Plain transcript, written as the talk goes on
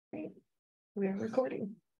Great. We're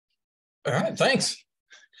recording. All right, thanks.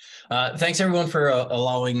 Thanks everyone for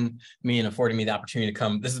allowing me and affording me the opportunity to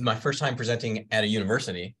come. This is my first time presenting at a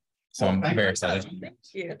university, so I'm very excited. Thank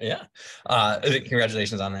you. Yeah.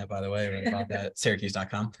 Congratulations on that, by the way. I read about that at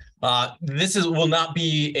Syracuse.com. This will not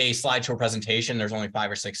be a slideshow presentation. There's only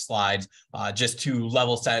 5 or 6 slides, just to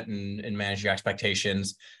level set and manage your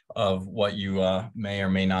expectations of what you may or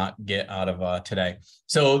may not get out of today.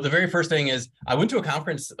 So the very first thing is I went to a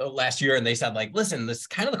conference last year and they said, like, listen, this is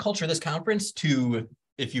kind of the culture of this conference to,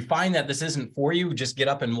 if you find that this isn't for you, just get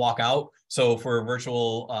up and walk out. So for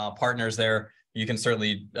virtual partners there, you can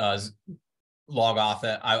certainly log off.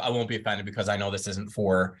 That I won't be offended because I know this isn't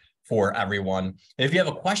for everyone. And if you have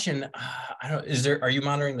a question, are you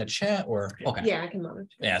monitoring the chat or? Okay. Yeah, I can monitor.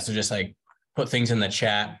 Yeah, so just like put things in the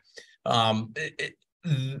chat.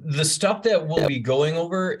 The stuff that we'll be going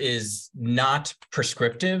over is not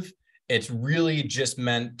prescriptive. It's really just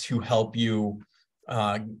meant to help you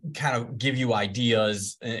kind of give you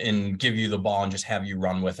ideas and give you the ball and just have you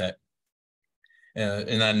run with it.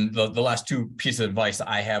 And then the last 2 pieces of advice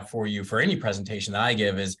I have for you for any presentation that I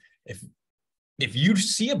give is if you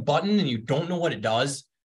see a button and you don't know what it does,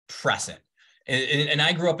 press it. And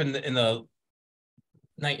I grew up in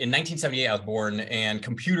 1978, I was born, and I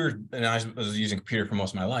was using computer for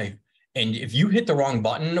most of my life. And if you hit the wrong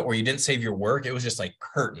button or you didn't save your work, it was just like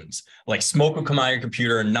curtains. Like smoke would come out of your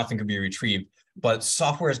computer and nothing could be retrieved. But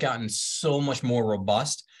software has gotten so much more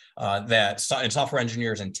robust that software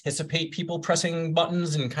engineers anticipate people pressing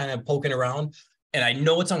buttons and kind of poking around. And I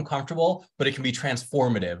know it's uncomfortable, but it can be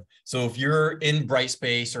transformative. So if you're in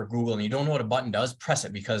Brightspace or Google and you don't know what a button does, press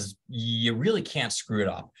it because you really can't screw it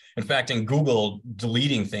up. In fact, in Google,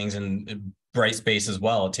 deleting things and Brightspace as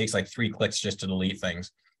well, it takes like 3 clicks just to delete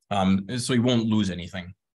things. So you won't lose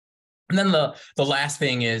anything. And then the last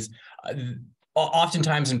thing is,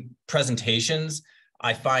 oftentimes in presentations,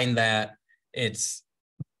 I find that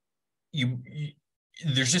there's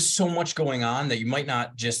just so much going on that you might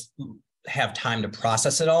not just have time to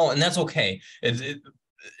process it all, and that's okay.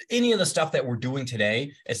 Any of the stuff that we're doing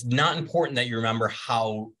today, it's not important that you remember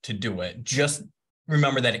how to do it. Just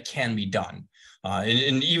remember that it can be done.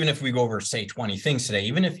 And even if we go over, say, 20 things today,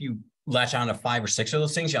 even if you latch on to 5 or 6 of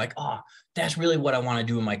those things, you're like, oh, that's really what I want to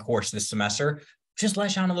do in my course this semester. Just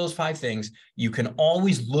latch on to those 5 things. You can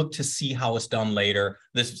always look to see how it's done later.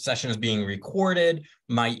 This session is being recorded.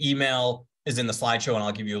 My email is in the slideshow, and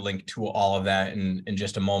I'll give you a link to all of that in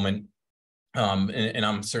just a moment. And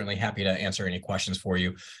I'm certainly happy to answer any questions for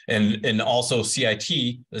you. And also CIT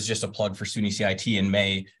is just a plug for SUNY CIT in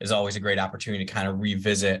May is always a great opportunity to kind of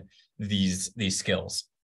revisit these skills.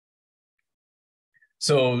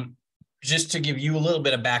 So just to give you a little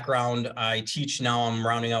bit of background, I teach now, I'm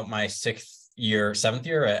rounding out my 7th year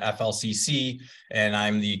at FLCC, and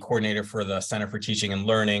I'm the coordinator for the Center for Teaching and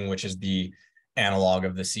Learning, which is the analog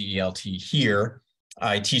of the CELT here.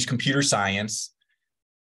 I teach computer science.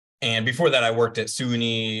 And before that, I worked at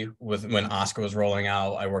SUNY when OSCA was rolling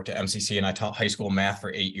out. I worked at MCC and I taught high school math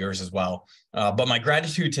for 8 years as well. But my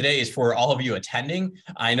gratitude today is for all of you attending.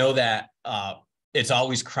 I know that it's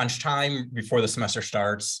always crunch time before the semester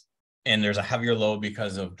starts, and there's a heavier load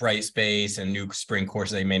because of Brightspace and new spring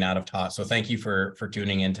courses they may not have taught. So thank you for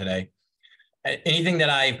tuning in today. Anything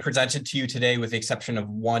that I presented to you today, with the exception of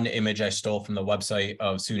one image I stole from the website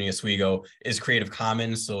of SUNY Oswego, is Creative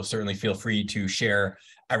Commons. So certainly feel free to share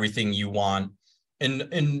everything you want.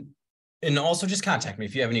 And also just contact me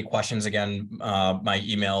if you have any questions. Again, my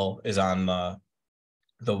email is on the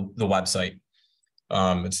website.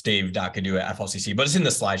 It's dave.ghidiu@FLCC, but it's in the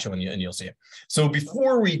slideshow and you'll see it. So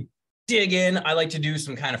before we dig in, I like to do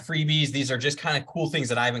some kind of freebies. These are just kind of cool things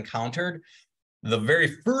that I've encountered. The very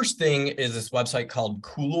first thing is this website called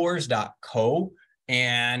coolors.co.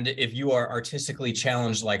 And if you are artistically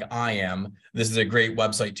challenged like I am, this is a great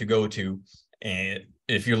website to go to. And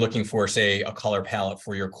if you're looking for, say, a color palette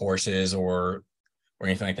for your courses or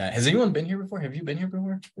anything like that. Has anyone been here before? Have you been here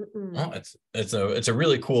before? Oh, it's a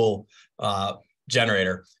really cool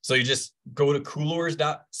generator. So you just go to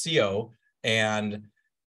coolors.co and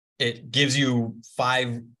it gives you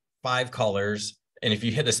five colors. And if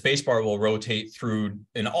you hit the space bar, it will rotate through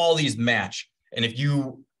and all these match. And if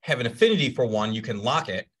you have an affinity for one, you can lock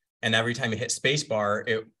it. And every time you hit space bar,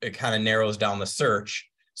 it kind of narrows down the search.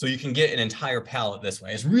 So you can get an entire palette this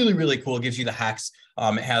way. It's really, really cool. It gives you the hex.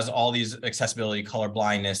 It has all these accessibility, color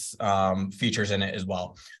blindness features in it as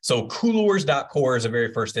well. So coolors.co is the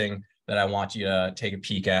very first thing that I want you to take a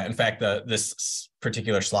peek at. In fact, this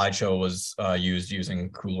particular slideshow was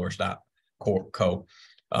using coolors.co.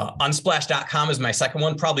 Unsplash.com is my second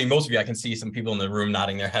one. Probably most of you, I can see some people in the room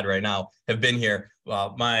nodding their head right now, have been here.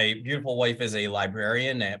 My beautiful wife is a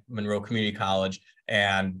librarian at Monroe Community College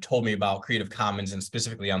and told me about Creative Commons and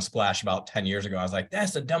specifically Unsplash about 10 years ago. I was like,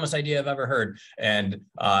 that's the dumbest idea I've ever heard. And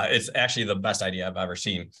it's actually the best idea I've ever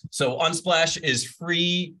seen. So Unsplash is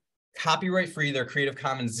free, copyright free. They're Creative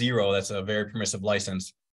Commons 0. That's a very permissive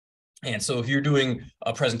license. And so if you're doing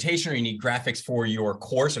a presentation or you need graphics for your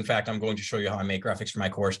course, in fact, I'm going to show you how I make graphics for my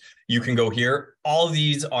course. You can go here. All of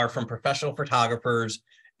these are from professional photographers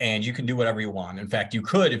and you can do whatever you want. In fact, you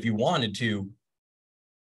could, if you wanted to,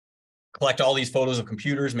 collect all these photos of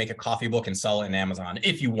computers, make a coffee book and sell it in Amazon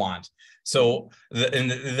if you want. So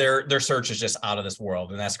their search is just out of this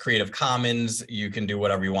world, and that's Creative Commons. You can do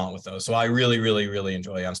whatever you want with those. So I really, really, really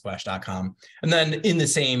enjoy Unsplash.com. And then in the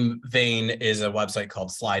same vein is a website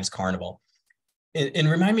called Slides Carnival.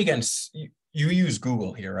 And remind me again, you use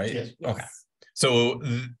Google here, right? Yes. Okay. So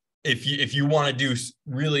if you want to do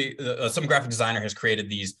really, some graphic designer has created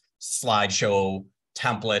these slideshow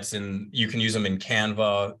templates, and you can use them in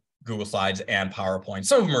Canva, Google Slides, and PowerPoint.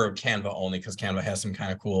 Some of them are Canva only because Canva has some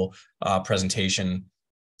kind of cool presentation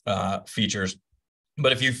features.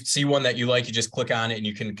 But if you see one that you like, you just click on it and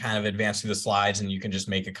you can kind of advance through the slides and you can just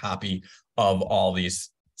make a copy of all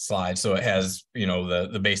these slides. So it has, you know,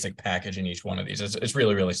 the basic package in each one of these. It's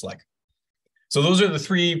really, really slick. So those are the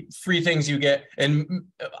three free things you get. And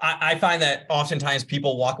I find that oftentimes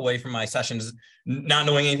people walk away from my sessions not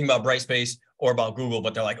knowing anything about Brightspace or about Google,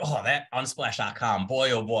 but they're like, oh, that Unsplash.com,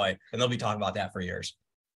 boy, oh boy. And they'll be talking about that for years.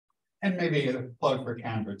 And maybe a plug for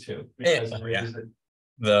Canva too. Because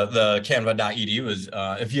The canva.edu is,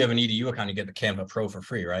 if you have an EDU account, you get the Canva Pro for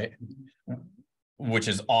free, right? Which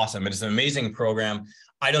is awesome. It's an amazing program.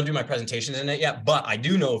 I don't do my presentations in it yet, but I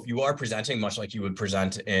do know if you are presenting much like you would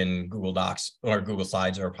present in Google Docs or Google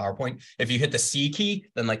Slides or PowerPoint, if you hit the C key,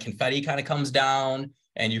 then like confetti kind of comes down,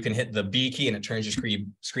 and you can hit the B key and it turns your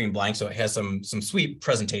screen blank. So it has some sweet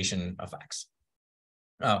presentation effects.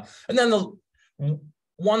 And then the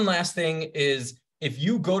one last thing is, if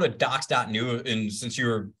you go to docs.new, and since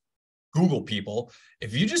you're Google people,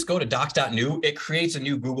 if you just go to docs.new, it creates a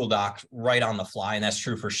new Google Doc right on the fly. And that's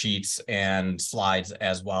true for Sheets and Slides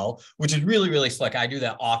as well, which is really, really slick. I do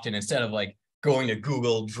that often instead of like going to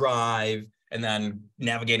Google Drive and then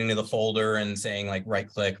navigating to the folder and saying like right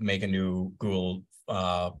click, make a new Google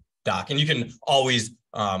doc. And you can always,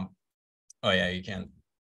 oh yeah, you can.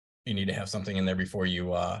 You need to have something in there before you,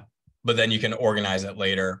 but then you can organize it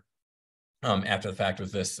later after the fact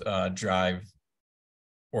with this Drive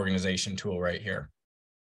organization tool right here.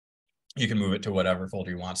 You can move it to whatever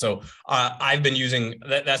folder you want. So I've been using,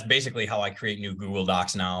 that's basically how I create new Google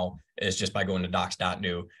Docs now, is just by going to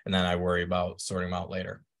docs.new, and then I worry about sorting them out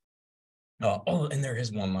later. Oh, and there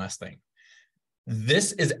is one last thing.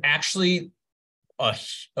 This is actually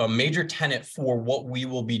a major tenet for what we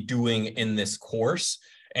will be doing in this course.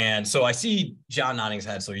 And so I see John nodding his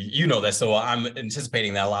head, so you know this. So I'm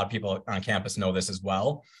anticipating that a lot of people on campus know this as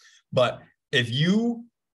well. But if you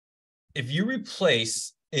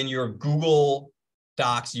replace in your Google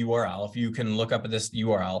Docs URL, if you can look up at this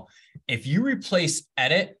URL, if you replace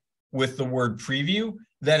edit with the word preview,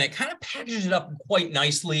 then it kind of packages it up quite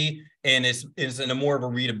nicely and is in a more of a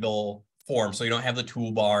readable form. So you don't have the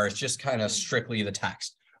toolbar, it's just kind of strictly the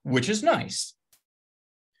text, which is nice.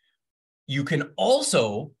 You can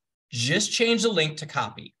also just change the link to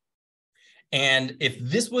copy. And if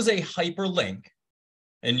this was a hyperlink,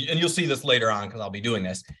 and you'll see this later on because I'll be doing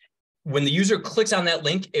this, when the user clicks on that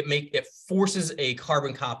link, it forces a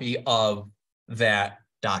carbon copy of that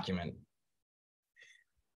document.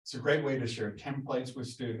 It's a great way to share templates with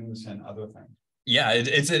students and other things. Yeah,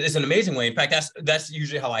 it's an amazing way. In fact, that's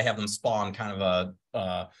usually how I have them spawn kind of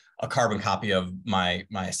a carbon copy of my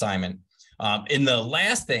assignment. In the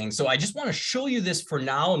last thing, so I just want to show you this for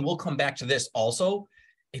now, and we'll come back to this also.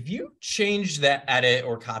 If you change that edit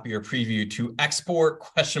or copy or preview to export ?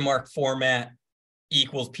 Format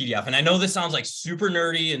equals PDF, and I know this sounds like super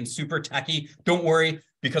nerdy and super techy. Don't worry,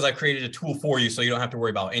 because I created a tool for you, so you don't have to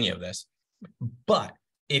worry about any of this. But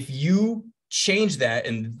if you change that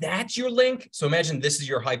and that's your link, so imagine this is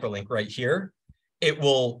your hyperlink right here, it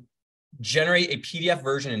will generate a PDF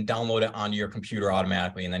version and download it onto your computer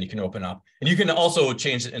automatically, and then you can open up. And you can also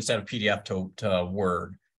change it instead of PDF to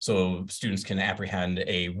Word, so students can apprehend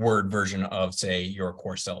a Word version of, say, your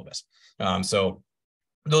course syllabus. So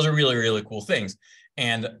those are really, really cool things.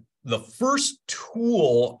 And the first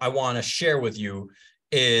tool I want to share with you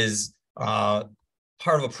is part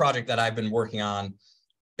of a project that I've been working on.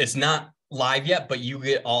 It's not live yet, but you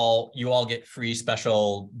all get free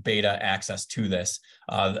special beta access to this.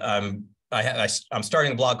 I'm I'm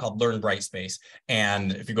starting a blog called Learn Brightspace.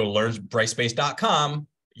 And if you go to learnbrightspace.com,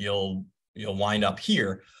 you'll wind up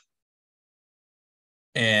here.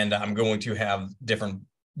 And I'm going to have different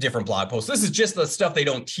blog posts. This is just the stuff they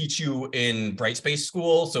don't teach you in Brightspace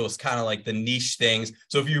school. So it's kind of like the niche things.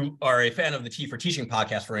 So if you are a fan of the T for Teaching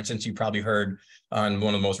podcast, for instance, you probably heard on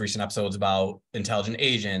one of the most recent episodes about intelligent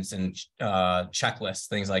agents and checklists,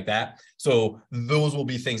 things like that. So those will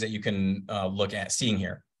be things that you can look at seeing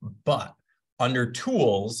here. But under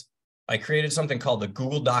tools, I created something called the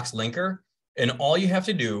Google Docs linker. And all you have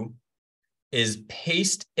to do is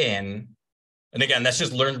paste in, and again, that's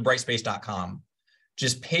just learnbrightspace.com.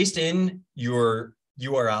 Just paste in your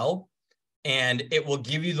URL and it will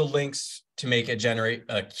give you the links to make it generate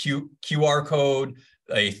a QR code,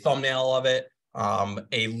 a thumbnail of it,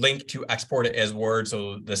 a link to export it as Word.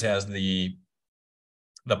 So this has the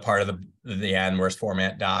part of the AdWords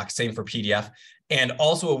format doc, same for PDF, and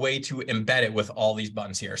also a way to embed it with all these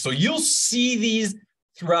buttons here. So you'll see these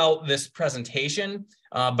throughout this presentation,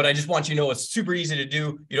 but I just want you to know it's super easy to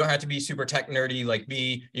do. You don't have to be super tech nerdy like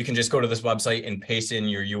me. You can just go to this website and paste in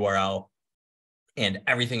your URL and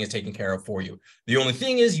everything is taken care of for you. The only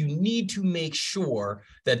thing is you need to make sure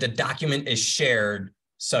that the document is shared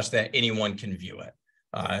such that anyone can view it.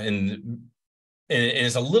 And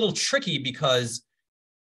it's a little tricky because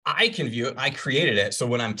I can view it. I created it. So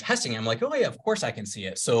when I'm testing, I'm like, oh yeah, of course I can see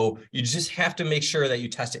it. So you just have to make sure that you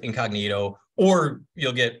test it incognito, or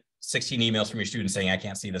you'll get 16 emails from your students saying, I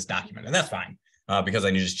can't see this document. And that's fine because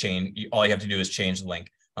then you just change, all you have to do is change the link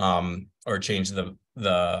or change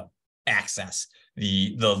the access.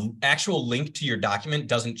 The actual link to your document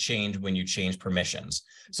doesn't change when you change permissions.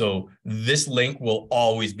 So this link will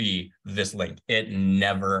always be this link. It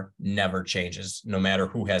never changes, no matter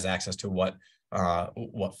who has access to what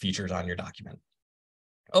features on your document.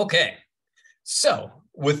 Okay, so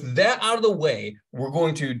with that out of the way, we're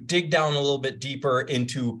going to dig down a little bit deeper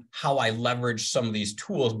into how I leverage some of these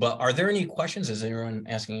tools. But are there any questions? Is anyone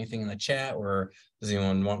asking anything in the chat, or does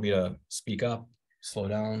anyone want me to speak up, slow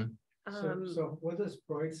down? So what does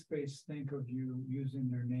Brightspace think of you using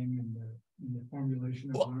their name in the formulation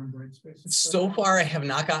of Learn Brightspace? So far, I have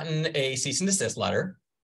not gotten a cease and desist letter,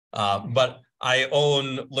 but I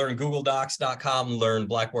own learngoogledocs.com,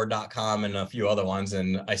 learnblackboard.com, and a few other ones,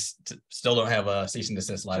 and I still don't have a cease and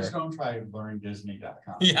desist letter. Just don't try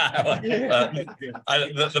learndisney.com. Yeah,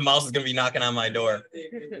 the mouse is going to be knocking on my door.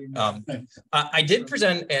 I did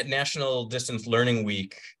present at National Distance Learning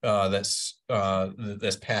Week this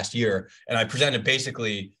past year, and I presented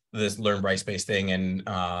basically this Learn Brightspace thing, and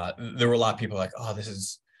there were a lot of people like, oh, this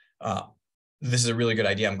is a really good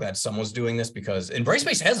idea. I'm glad someone's doing this, because, and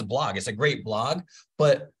Brightspace has a blog. It's a great blog,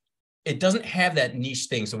 but it doesn't have that niche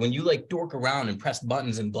thing. So when you like dork around and press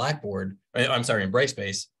buttons in Blackboard, I'm sorry, in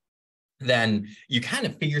Brightspace, then you kind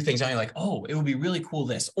of figure things out. You're like, oh, it would be really cool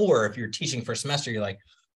this. Or if you're teaching for a semester, you're like,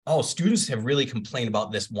 oh, students have really complained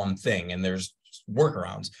about this one thing, and there's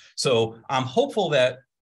workarounds. So I'm hopeful that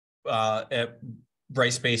at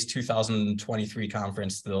Brightspace 2023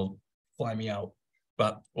 conference, they'll fly me out.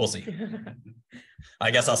 But we'll see. I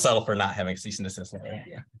guess I'll settle for not having cease and desist.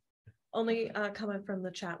 Yeah. Only comment from the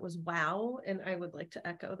chat was wow, and I would like to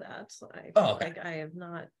echo that. So I feel like I have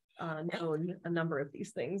not known a number of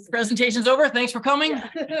these things. Presentation's over. Thanks for coming. Yeah,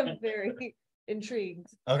 I'm very intrigued.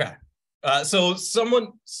 Okay.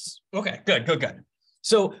 Okay, good.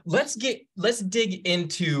 So let's dig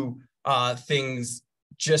into things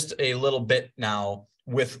just a little bit now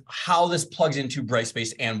with how this plugs into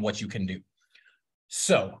Brightspace and what you can do.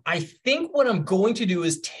 So I think what I'm going to do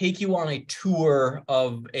is take you on a tour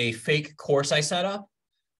of a fake course I set up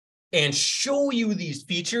and show you these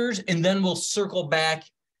features, and then we'll circle back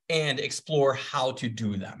and explore how to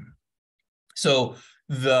do them. So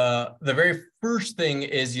the very first thing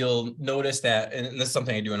is you'll notice that, and this is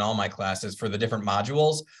something I do in all my classes for the different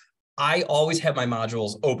modules, I always have my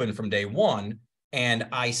modules open from day one, and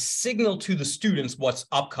I signal to the students what's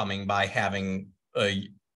upcoming by having a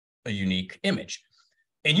unique image.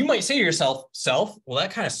 And you might say to yourself, well,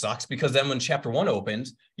 that kind of sucks, because then when chapter 1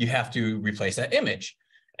 opens, you have to replace that image.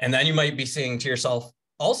 And then you might be saying to yourself,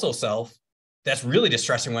 also self, that's really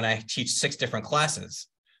distressing when I teach 6 different classes.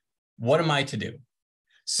 What am I to do?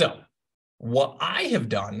 So what I have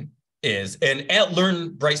done is, and at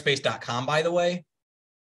learnbrightspace.com, by the way,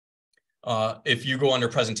 if you go under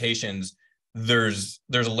presentations, there's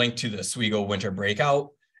a link to the Oswego winter breakout,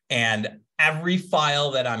 and every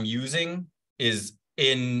file that I'm using is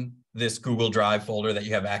in this Google Drive folder that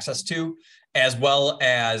you have access to, as well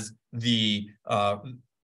as the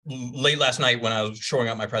late last night when I was showing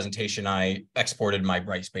up my presentation, I exported my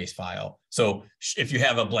Brightspace file. So if you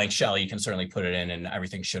have a blank shell, you can certainly put it in and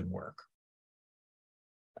everything should work.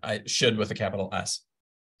 I should with a capital S.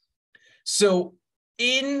 So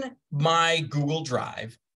in my Google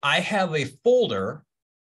Drive, I have a folder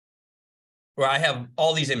where I have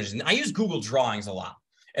all these images, and I use Google Drawings a lot.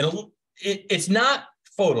 And it's not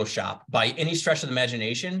Photoshop by any stretch of the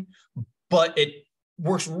imagination, but it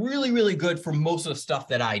works really, really good for most of the stuff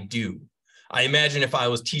that I do. I imagine if I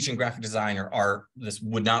was teaching graphic design or art, this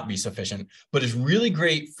would not be sufficient, but it's really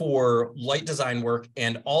great for light design work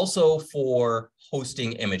and also for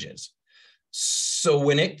hosting images. So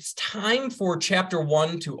when it's time for chapter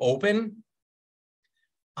 1 to open,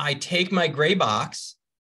 I take my gray box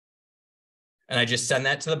and I just send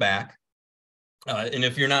that to the back. And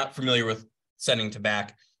if you're not familiar with sending to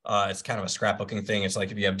back, it's kind of a scrapbooking thing. It's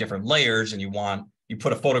like if you have different layers and you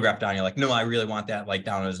put a photograph down, you're like, no, I really want that like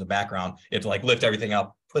down as the background. You have to like lift everything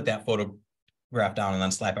up, put that photograph down, and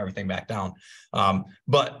then slap everything back down.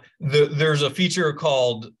 But there's a feature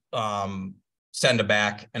called send to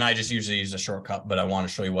back, and I just usually use a shortcut, but I want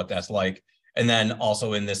to show you what that's like. And then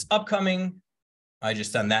also in this upcoming, I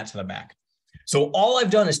just send that to the back. So all I've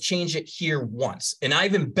done is change it here once, and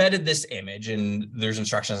I've embedded this image, and there's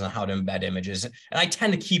instructions on how to embed images. And I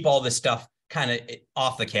tend to keep all this stuff kind of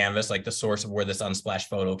off the canvas, like the source of where this unsplash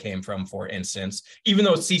photo came from, for instance. Even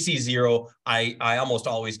though it's CC0, I almost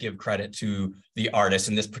always give credit to the artist.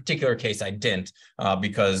 In this particular case, I didn't,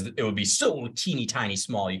 because it would be so teeny tiny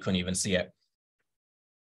small, you couldn't even see it.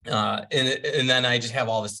 And then I just have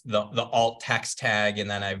all this, the alt text tag, and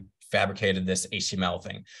then I've fabricated this HTML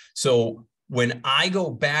thing. So when I go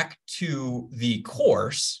back to the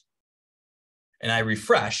course and I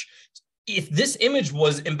refresh, if this image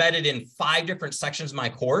was embedded in 5 different sections of my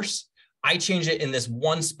course, I change it in this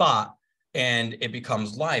one spot and it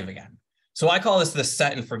becomes live again. So I call this the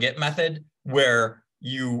set and forget method, where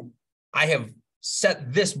I have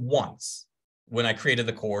set this once when I created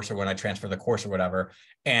the course or when I transfer the course or whatever,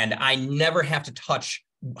 and I never have to touch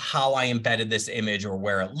how I embedded this image or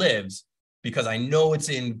where it lives, because I know it's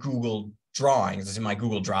in Google Drawings, it's in my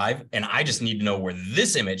Google Drive, and I just need to know where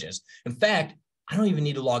this image is. In fact, I don't even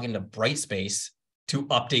need to log into Brightspace to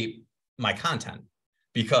update my content,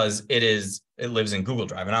 because it lives in Google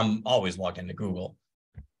Drive, and I'm always logged into Google.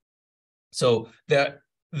 So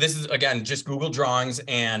this is, again, just Google Drawings,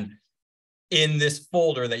 and in this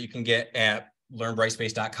folder that you can get at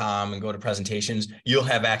learnbrightspace.com and go to presentations, you'll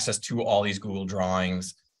have access to all these Google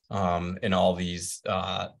Drawings and all these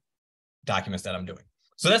documents that I'm doing.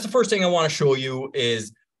 So that's the first thing I want to show you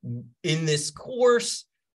is in this course,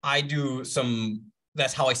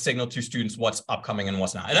 that's how I signal to students what's upcoming and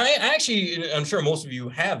what's not. And I'm sure most of you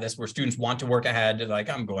have this, where students want to work ahead, like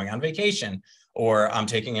I'm going on vacation or I'm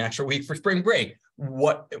taking an extra week for spring break.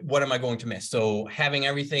 What am I going to miss? So having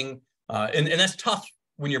everything, and that's tough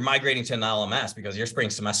when you're migrating to an LMS, because your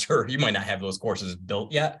spring semester, you might not have those courses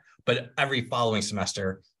built yet, but every following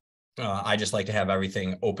semester, I just like to have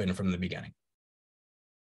everything open from the beginning.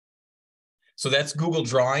 So that's Google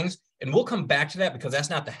Drawings, and we'll come back to that because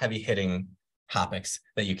that's not the heavy hitting topics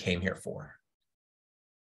that you came here for.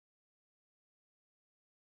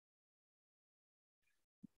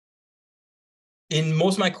 In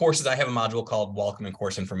most of my courses, I have a module called Welcome and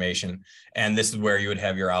Course Information, and this is where you would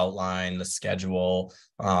have your outline, the schedule,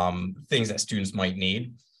 things that students might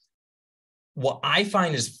need. What I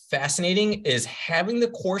find is fascinating is having the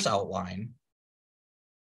course outline,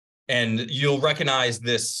 and you'll recognize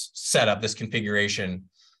this setup, this configuration,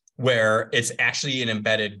 where it's actually an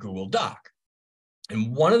embedded Google Doc.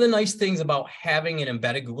 And one of the nice things about having an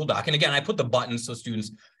embedded Google Doc, and again, I put the buttons so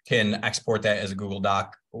students can export that as a Google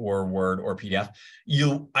Doc or Word or PDF.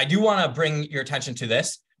 I do want to bring your attention to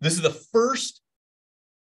this. This is the first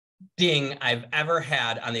ding I've ever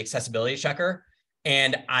had on the accessibility checker.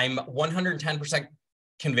 And I'm 110%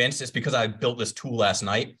 convinced, it's because I built this tool last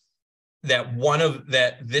night,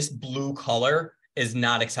 that this blue color is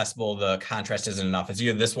not accessible. The contrast isn't enough. It's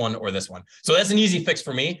either this one or this one. So that's an easy fix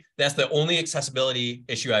for me. That's the only accessibility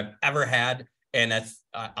issue I've ever had. And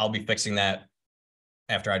I'll be fixing that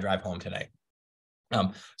after I drive home today.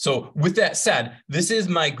 So with that said, this is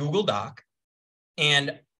my Google Doc,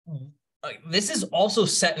 and this is also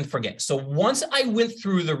set and forget. So once I went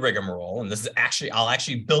through the rigmarole, and I'll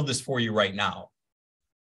actually build this for you right now.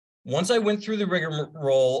 Once I went through the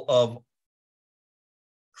rigmarole of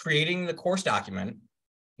creating the course document,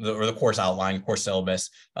 or the course outline, course syllabus,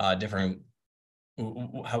 different,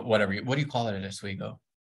 whatever, what do you call it at Oswego?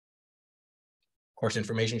 Course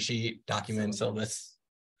information sheet, document, syllabus.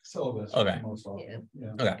 Syllabus. Okay. Most often.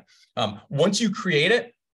 Yeah. Okay. Once you create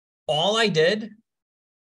it, all I did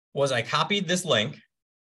was I copied this link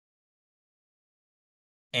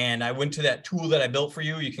and I went to that tool that I built for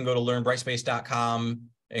you. You can go to learnbrightspace.com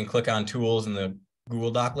and click on tools in the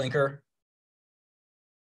Google Doc linker.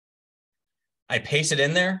 I paste it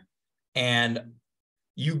in there, and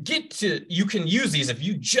you can use these if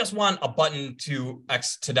you just want a button to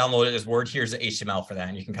download it as Word. Here's the HTML for that,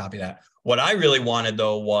 and you can copy that. What I really wanted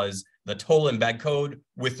though was the total embed code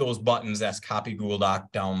with those buttons. That's copy Google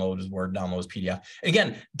Doc, download as Word, download as PDF. And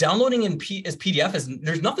again, downloading as PDF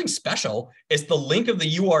there's nothing special. It's the link of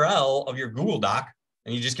the URL of your Google Doc,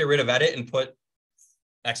 and you just get rid of edit and put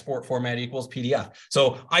export format equals PDF.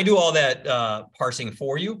 So I do all that parsing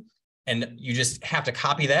for you, and you just have to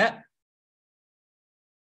copy that.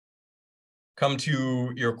 Come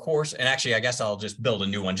to your course, and actually, I guess I'll just build a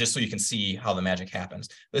new one just so you can see how the magic happens.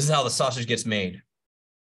 This is how the sausage gets made.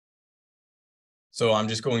 So I'm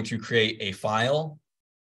just going to create a file.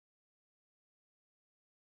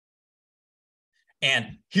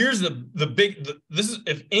 And here's this is,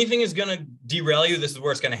 if anything is going to derail you, this is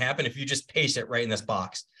where it's going to happen. If you just paste it right in this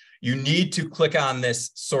box, you need to click on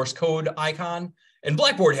this source code icon, and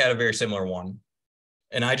Blackboard had a very similar one.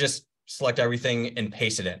 And I just select everything and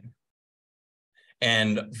paste it in.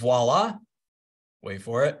 And voila, wait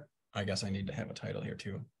for it. I guess I need to have a title here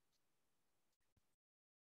too.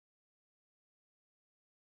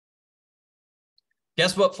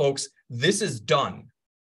 Guess what, folks? This is done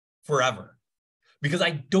forever because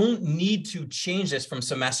I don't need to change this from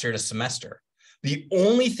semester to semester. The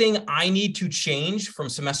only thing I need to change from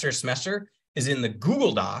semester to semester is in the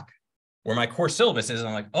Google Doc where my course syllabus is. And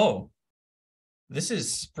I'm like, oh, this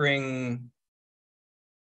is spring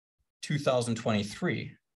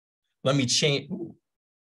 2023. Let me change. Ooh.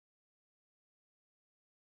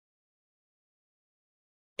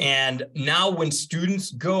 And now when students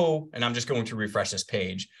go, and I'm just going to refresh this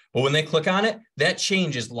page, but when they click on it, that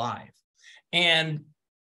change is live. And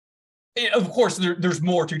of course, there's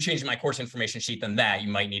more to changing my course information sheet than that. You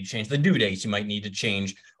might need to change the due dates. You might need to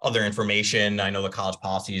change other information. I know the college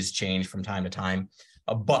policies change from time to time,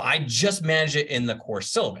 but I just manage it in the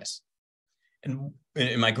course syllabus and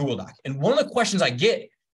in my Google Doc. And one of the questions I get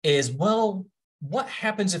is, well, what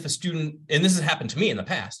happens if a student, and this has happened to me in the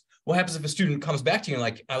past, what happens if a student comes back to you and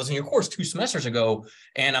like, I was in your course 2 semesters ago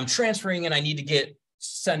and I'm transferring and I need to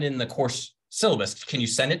send in the course syllabus. Can you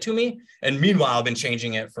send it to me? And meanwhile, I've been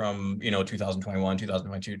changing it from, 2021,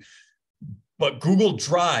 2022. But Google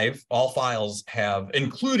Drive, all files have,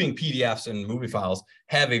 including PDFs and movie files,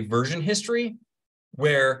 have a version history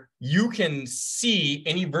where you can see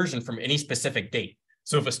any version from any specific date.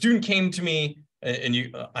 So if a student came to me, and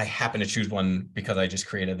I happen to choose one because I just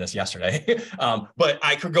created this yesterday, but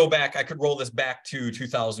I could go back, I could roll this back to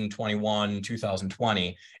 2021,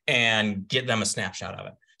 2020, and get them a snapshot of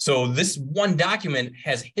it. So this one document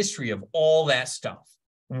has history of all that stuff,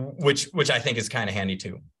 which I think is kind of handy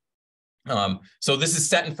too. So this is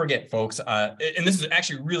set and forget, folks. And this is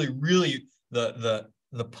actually really the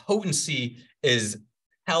potency is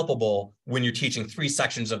palpable when you're teaching 3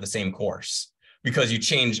 sections of the same course, because you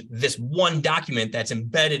change this one document that's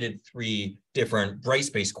embedded in 3 different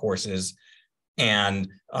Brightspace courses, and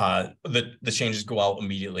the changes go out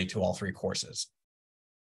immediately to all 3 courses.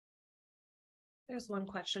 There's one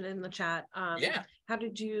question in the chat. Yeah. How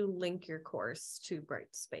did you link your course to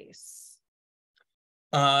Brightspace?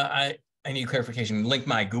 I need clarification. Link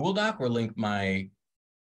my Google Doc or link my...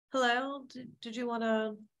 Hello, did you want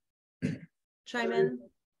to chime in?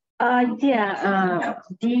 Yeah,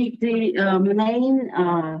 the main,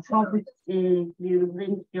 how would you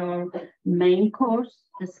link your main course,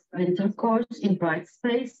 this winter course in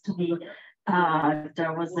Brightspace to be,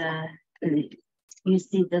 there was a, you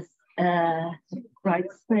see this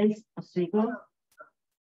Brightspace Oswego?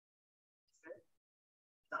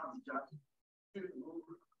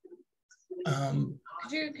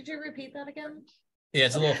 Could you repeat that again? Yeah,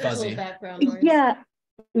 it's a little fuzzy. A little background noise. Yeah,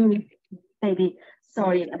 maybe.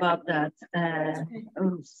 Sorry about that.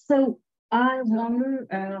 So I wonder,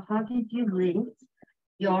 how did you link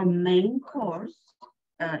your main course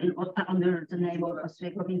under the name of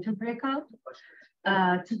Oswego Winter Breakout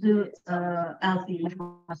to the LP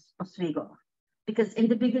Oswego? Because in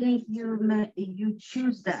the beginning you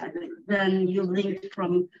choose that, then you link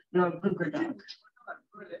from your Google Doc.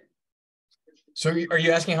 So are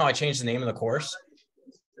you asking how I changed the name of the course?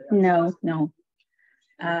 No.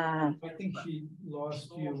 I think she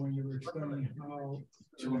lost you when you were explaining how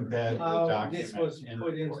to embed how the document. this was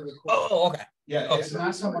put into the course. Oh, okay. Yeah, Okay. it's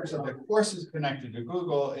not so much that the course is connected to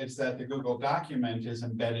Google, it's that the Google document is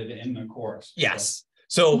embedded in the course. Yes.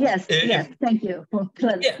 So yes, thank you for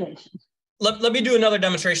clarification. let me do another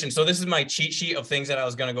demonstration. So this is my cheat sheet of things that I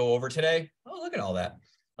was going to go over today. Oh, look at all that.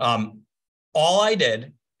 All I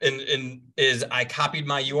did is I copied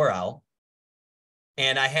my URL,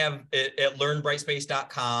 and I have it at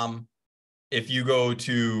learnbrightspace.com. If you go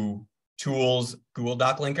to tools, Google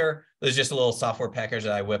Doc linker, there's just a little software package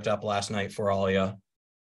that I whipped up last night for all of you.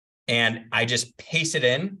 And I just paste it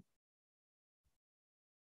in.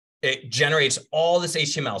 It generates all this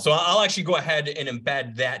HTML. So I'll actually go ahead and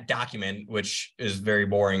embed that document, which is very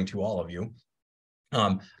boring to all of you.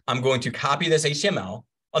 I'm going to copy this HTML,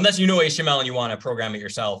 unless you know HTML and you want to program it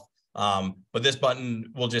yourself. But this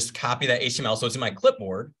button will just copy that HTML. So it's in my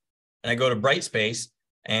clipboard, and I go to Brightspace,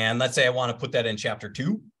 and let's say I want to put that in chapter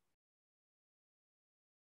 2.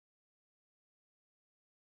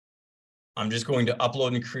 I'm just going to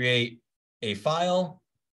upload and create a file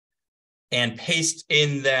and paste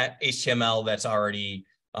in that HTML that's already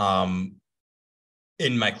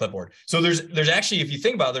in my clipboard. So there's actually, if you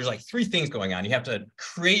think about it, there's like 3 things going on. You have to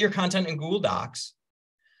create your content in Google Docs.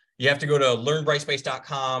 You have to go to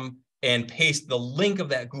learnbrightspace.com and paste the link of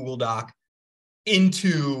that Google Doc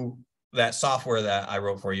into that software that I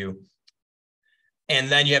wrote for you. And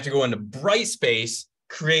then you have to go into Brightspace,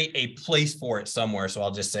 create a place for it somewhere. So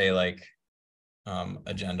I'll just say like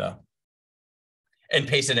agenda, and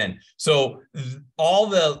paste it in. So all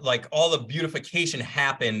the beautification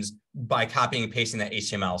happens by copying and pasting that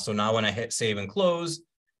HTML. So now when I hit save and close,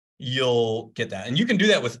 you'll get that. And you can do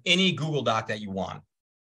that with any Google Doc that you want.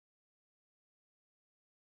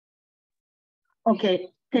 Okay,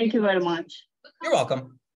 thank you very much. You're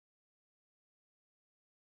welcome.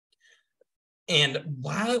 And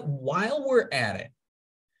while we're at it,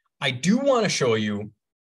 I do want to show you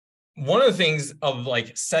one of the things of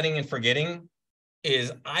like setting and forgetting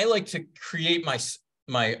is I like to create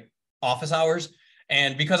my office hours.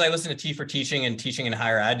 And because I listen to T for Teaching and Teaching in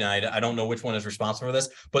Higher Ed, and I don't know which one is responsible for this,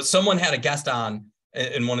 but someone had a guest on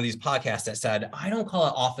in one of these podcasts that said, I don't call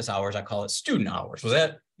it office hours, I call it student hours. Was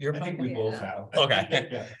that your I think we both have. Okay.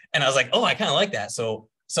 Yeah. And I was like, oh, I kind of like that. So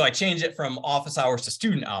I changed it from office hours to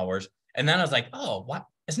student hours. And then I was like, oh, what?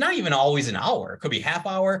 It's not even always an hour. It could be half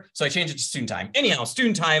hour. So I changed it to student time. Anyhow,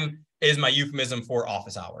 student time is my euphemism for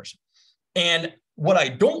office hours. And what I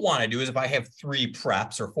don't want to do is if I have 3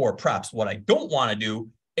 preps or 4 preps, what I don't want to do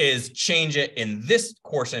is change it in this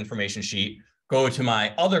course information sheet, go to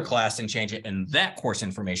my other class and change it in that course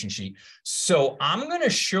information sheet. So I'm going to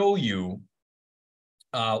show you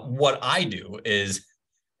what I do is,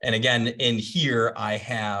 and again, in here, I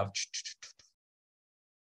have,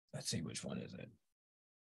 let's see, which one is it?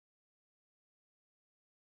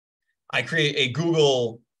 I create a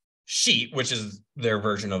Google Sheet, which is their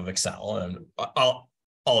version of Excel, and all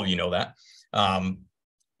of you know that.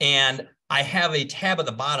 And I have a tab at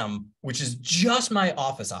the bottom, which is just my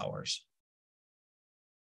office hours,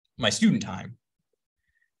 my student time.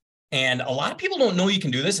 And a lot of people don't know you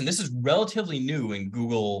can do this, and this is relatively new in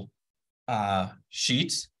Google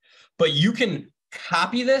Sheets, but you can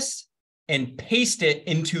copy this and paste it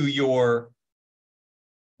into your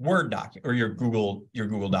Word doc or your Google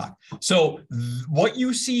Doc. So what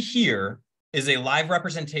you see here is a live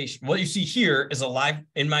representation. What you see here is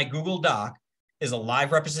in my Google Doc is a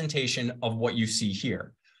live representation of what you see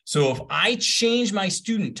here. So if I change my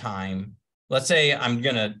student time, let's say I'm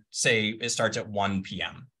going to say it starts at 1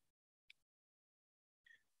 p.m.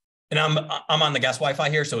 And I'm on the guest Wi-Fi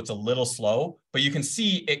here, so it's a little slow, but you can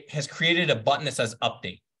see it has created a button that says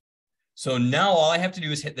update. So now all I have to do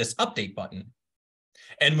is hit this update button.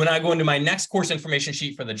 And when I go into my next course information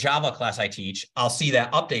sheet for the Java class I teach, I'll see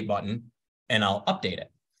that update button and I'll update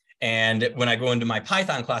it. And when I go into my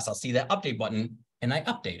Python class, I'll see that update button and I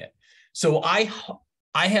update it. So I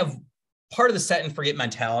have part of the set and forget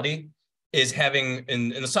mentality is having, in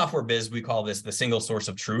the software biz, we call this the single source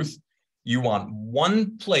of truth. You want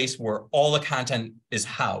one place where all the content is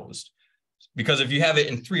housed. Because if you have it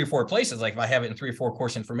in 3 or 4 places, like if I have it in 3 or 4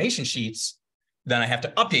 course information sheets, then I have to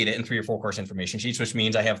update it in 3 or 4 course information sheets, which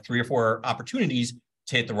means I have 3 or 4 opportunities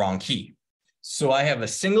to hit the wrong key. So I have a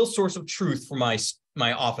single source of truth for my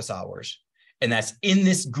office hours, and that's in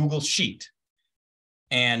this Google Sheet.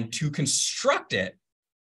 And to construct it,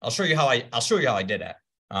 I'll show you how I did it.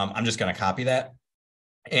 I'm just going to copy that,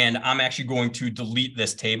 and I'm actually going to delete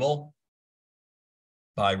this table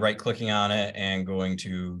by right-clicking on it and going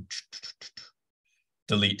to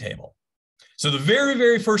delete table. So the very,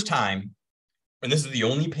 very first time, and this is the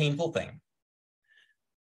only painful thing,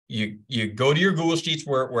 you go to your Google Sheets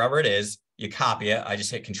wherever it is, you copy it. I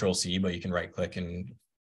just hit Control-C, but you can right-click and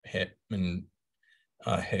hit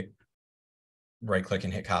right-click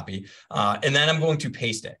and hit copy. And then I'm going to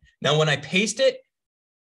paste it. Now, when I paste it,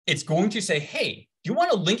 it's going to say, hey, do you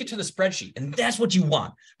want to link it to the spreadsheet? And that's what you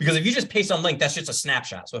want. Because if you just paste on link, that's just a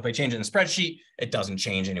snapshot. So if I change it in the spreadsheet, it doesn't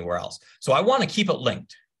change anywhere else. So I want to keep it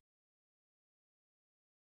linked.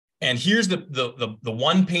 And here's the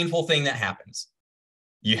one painful thing that happens.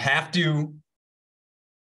 You have to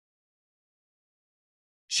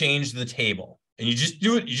change the table. And you just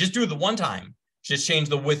do it the one time. Just change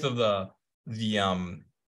the width of the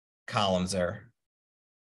columns there.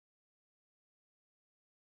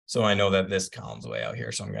 So I know that this column's way out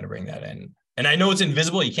here, so I'm going to bring that in. And I know it's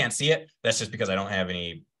invisible, you can't see it. That's just because I don't have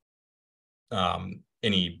any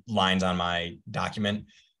lines on my document.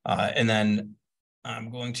 And then I'm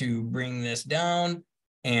going to bring this down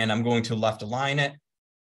and I'm going to left align it.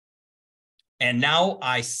 And now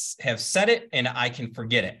I have set it and I can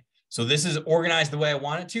forget it. So this is organized the way I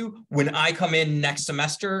want it to. When I come in next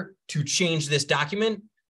semester to change this document,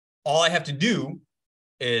 all I have to do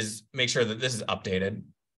is make sure that this is updated.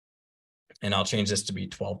 And I'll change this to be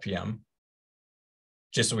 12 p.m.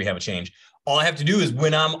 just so we have a change. All I have to do is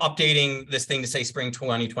when I'm updating this thing to say spring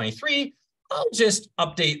 2023, I'll just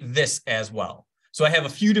update this as well. So I have a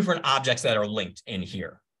few different objects that are linked in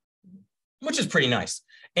here, which is pretty nice.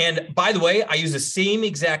 And by the way, I use the same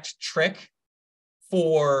exact trick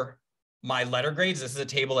for my letter grades. This is a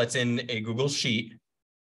table that's in a Google Sheet.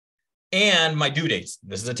 And my due dates.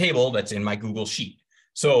 This is a table that's in my Google Sheet.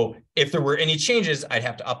 So if there were any changes, I'd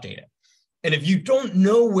have to update it. And if you don't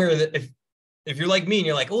know where if you're like me and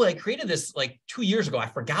you're like, oh, I created this like 2 years ago, I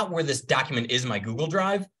forgot where this document is in my Google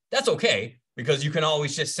Drive, that's okay, because you can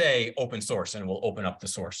always just say open source and we'll open up the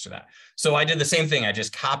source to that. So I did the same thing. I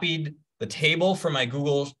just copied the table from my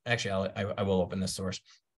Google. Actually, I will open this source.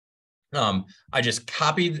 I just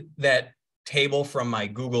copied that table from my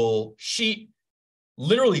Google Sheet,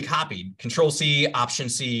 literally copied, Control-C,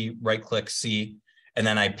 Option-C, right-click C, and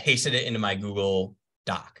then I pasted it into my Google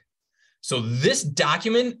Doc. So this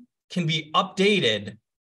document can be updated,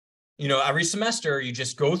 you know, every semester. You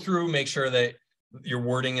just go through, make sure that your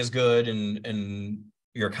wording is good and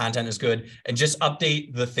your content is good, and just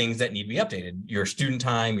update the things that need to be updated. Your student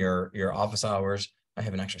time, your office hours. I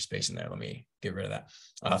have an extra space in there. Let me get rid of that.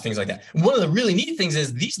 Things like that. One of the really neat things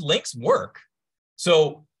is these links work.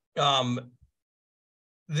 So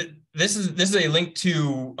this is a link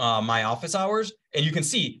to my office hours, and you can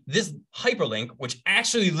see this hyperlink, which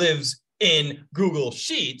actually lives in Google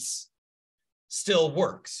Sheets, still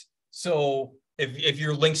works. So if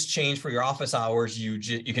your links change for your office hours,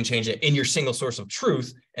 you can change it in your single source of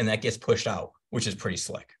truth, and that gets pushed out, which is pretty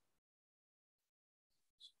slick.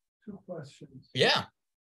 2 questions. Yeah.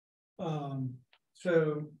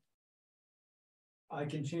 So I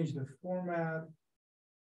can change the format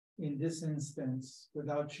in this instance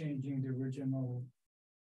without changing the original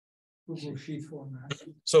Google Sheet format.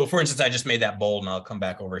 So for instance, I just made that bold, and I'll come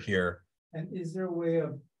back over here. And is there a way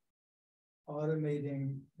of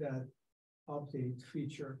automating that update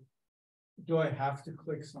feature? Do I have to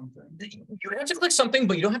click something? You have to click something,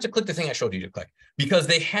 but you don't have to click the thing I showed you to click, because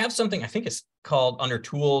they have something, I think it's called under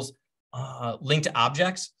tools, link to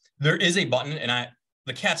objects. There is a button, and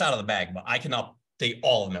the cat's out of the bag, but I can update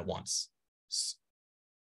all of them at once.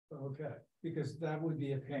 Okay, because that would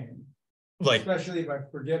be a pain. Like, especially if I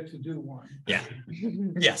forget to do one. Yeah.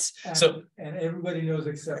 Yes. And everybody knows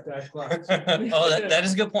except that class. Oh, that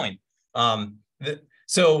is a good point.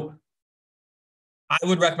 So I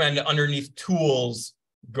would recommend underneath tools,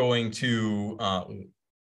 going to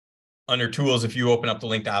under tools, if you open up the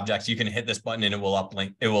linked objects, you can hit this button and it will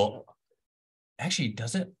uplink. It will actually,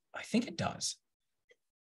 does it? I think it does.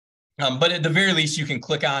 But at the very least, you can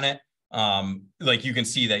click on it. Like you can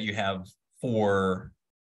see that you have four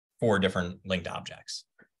different linked objects.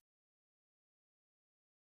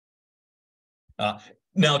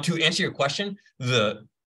 Now, to answer your question,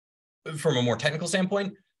 from a more technical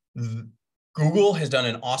standpoint, Google has done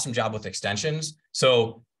an awesome job with extensions.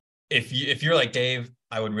 So if you're like, Dave,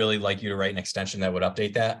 I would really like you to write an extension that would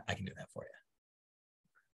update that, I can do that for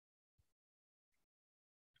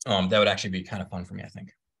you. That would actually be kind of fun for me, I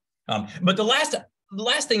think. But the last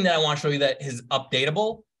thing that I want to show you that is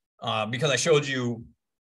updatable, because I showed you,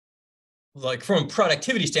 like, from a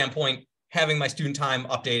productivity standpoint, having my student time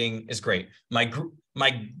updating is great.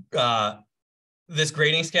 This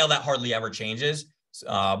grading scale, that hardly ever changes,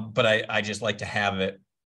 but I just like to have it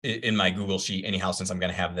in my Google Sheet anyhow, since I'm going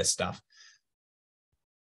to have this stuff.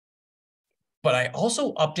 But I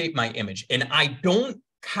also update my image, and I don't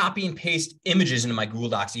copy and paste images into my Google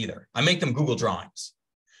Docs either. I make them Google Drawings,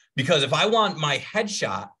 because if I want my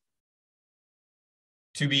headshot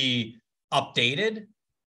to be updated,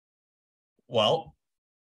 well,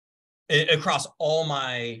 across all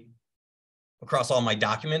my across all my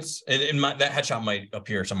documents, and that headshot might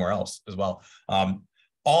appear somewhere else as well.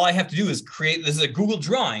 All I have to do is create, this is a Google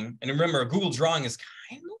drawing. And remember, a Google drawing is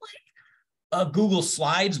kind of like a Google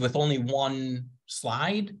Slides with only one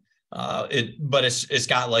slide. But it's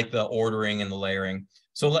got like the ordering and the layering.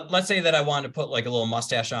 So let's say that I wanted to put like a little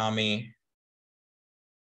mustache on me.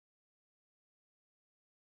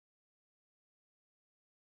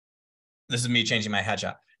 This is me changing my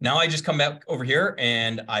headshot. Now I just come back over here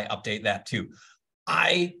and I update that too.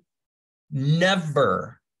 I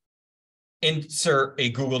never insert a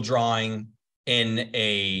Google drawing in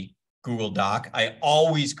a Google Doc. I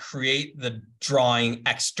always create the drawing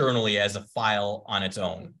externally as a file on its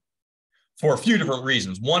own for a few different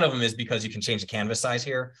reasons. One of them is because you can change the canvas size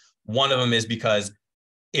here. One of them is because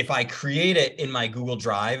if I create it in my Google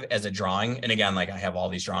Drive as a drawing, and again, like I have all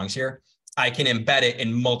these drawings here, I can embed it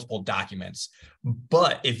in multiple documents.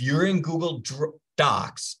 But if you're in Google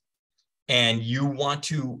Docs and you want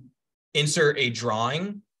to insert a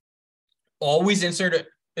drawing, always insert it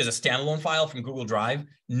as a standalone file from Google Drive.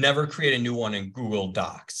 Never create a new one in Google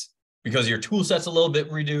Docs because your tool set's a little bit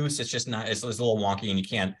reduced. It's just not, it's a little wonky and you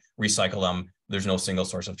can't recycle them. There's no single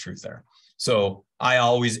source of truth there. So I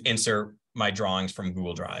always insert my drawings from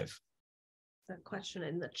Google Drive. A question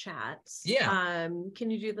in the chat. Yeah. Can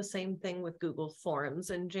you do the same thing with Google Forms?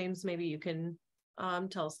 And James, maybe you can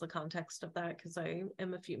tell us the context of that because I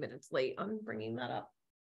am a few minutes late on bringing that up.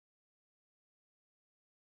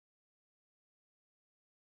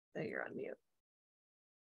 So you're on mute.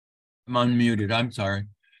 I'm unmuted. I'm sorry.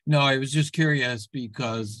 No, I was just curious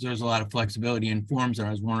because there's a lot of flexibility in forms, and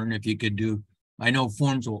I was wondering if you could do. I know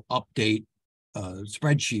forms will update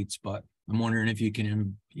spreadsheets, but I'm wondering if you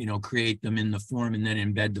can, create them in the form and then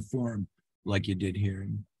embed the form like you did here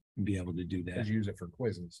and be able to do that. Use it for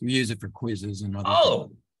quizzes. We use it for quizzes and other.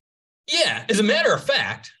 Oh, things. Yeah. As a matter of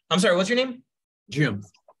fact, I'm sorry. What's your name? Jim.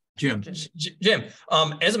 Jim.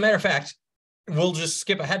 As a matter of fact, we'll just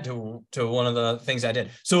skip ahead to one of the things I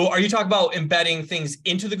did. So are you talking about embedding things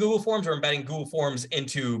into the Google Forms or embedding Google Forms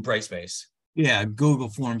into Brightspace? Yeah, Google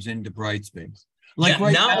Forms into Brightspace. Like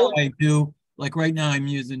right now I'm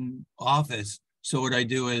using Office. So what I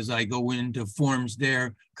do is I go into forms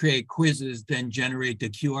there, create quizzes, then generate the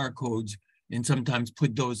QR codes and sometimes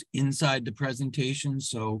put those inside the presentation.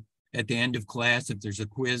 So at the end of class, if there's a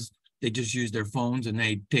quiz, they just use their phones and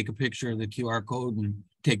they take a picture of the QR code and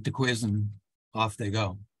take the quiz and off they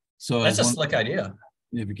go. So that's a slick idea.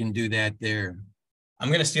 If you can do that there. I'm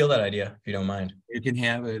going to steal that idea if you don't mind. You can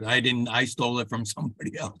have it. I stole it from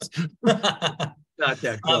somebody else. Not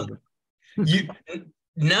that clever. You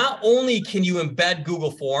not only can you embed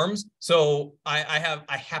Google Forms, so I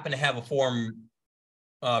happen to have a form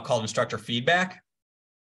called instructor feedback,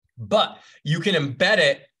 but you can embed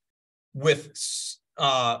it with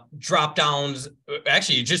drop downs,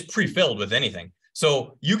 actually just pre-filled with anything.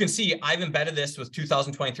 So you can see I've embedded this with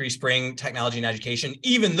 2023 Spring Technology and Education,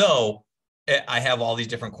 even though I have all these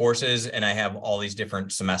different courses and I have all these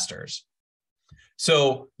different semesters.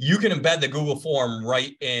 So you can embed the Google form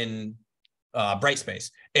right in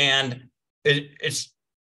Brightspace, and it's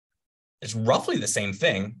roughly the same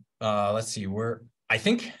thing. Let's see where I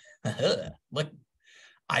think. Look,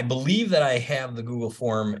 I believe that I have the Google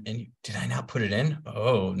form, and did I not put it in?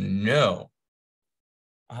 Oh no!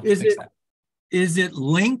 Is it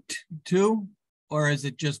linked to, or is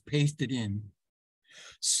it just pasted in?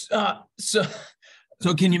 So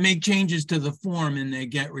can you make changes to the form and they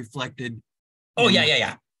get reflected? Oh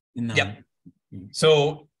yeah. Yep.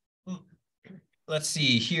 So let's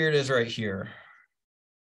see, here it is right here.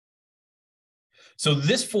 So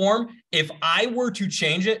this form, if I were to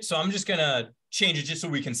change it, so I'm just gonna change it just so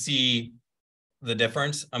we can see the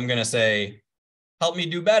difference. I'm gonna say, help me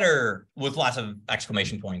do better with lots of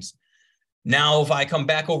exclamation points. Now, if I come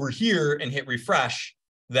back over here and hit refresh,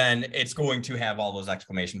 then it's going to have all those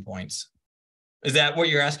exclamation points. Is that what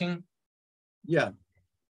you're asking? Yeah.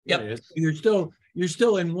 Yep. Yeah, you're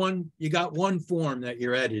still in one, you got one form that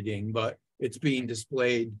you're editing, but it's being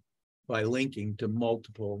displayed by linking to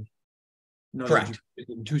multiple. Correct.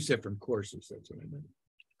 In two different courses. That's what I meant.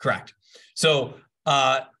 Correct. So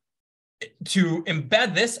to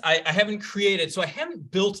embed this, I haven't created, so I haven't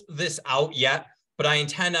built this out yet, but I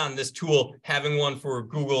intend on this tool having one for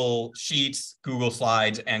Google Sheets, Google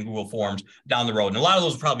Slides, and Google Forms down the road. And a lot of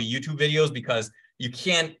those are probably YouTube videos because you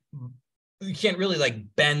can't really like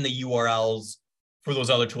bend the URLs for those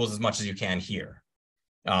other tools as much as you can here.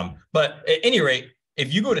 But at any rate,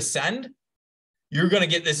 if you go to send, you're going to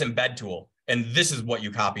get this embed tool. And this is what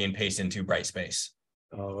you copy and paste into Brightspace.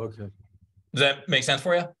 Oh, okay. Does that make sense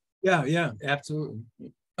for you? Yeah, absolutely.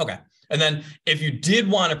 Okay. And then if you did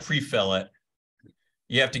want to pre-fill it,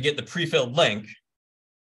 you have to get the pre-filled link.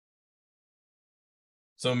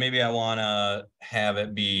 So maybe I want to have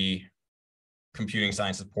it be Computing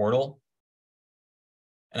Sciences Portal.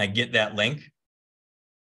 And I get that link.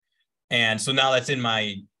 And so now that's in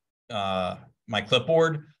my my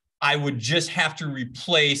clipboard. I would just have to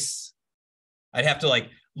replace, I'd have to like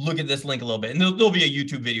look at this link a little bit. And there'll be a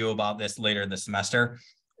YouTube video about this later this semester,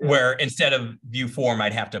 where instead of view form,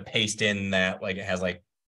 I'd have to paste in that, like it has like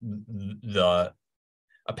the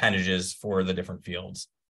appendages for the different fields.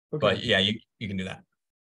 Okay. But yeah, you can do that.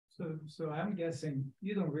 So I'm guessing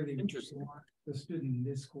you don't really want the student in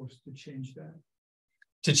this course to change that.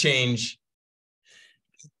 To change.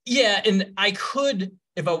 Yeah, and I could,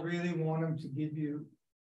 if I really want them to give you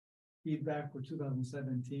feedback for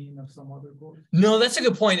 2017 of some other course. No, that's a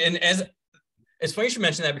good point. And it's funny you should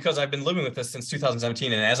mention that, because I've been living with this since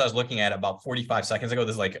 2017. And as I was looking at it about 45 seconds ago,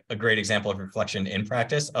 this is like a great example of reflection in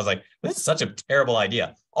practice. I was like, this is such a terrible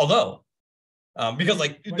idea. Although, because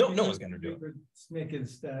like no one's going to do it. Make it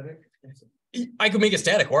static. I could make it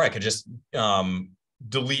static, or I could just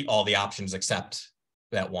delete all the options except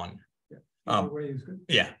that one. Yeah. Way is good.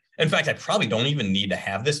 Yeah. In fact, I probably don't even need to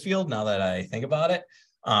have this field now that I think about it.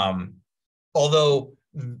 Although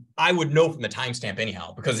I would know from the timestamp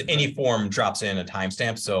anyhow, because any form drops in a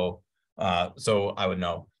timestamp. So I would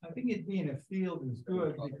know. I think it being a field is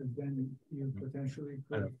good, because then you potentially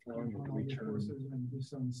could on all the courses and do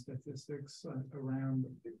some statistics around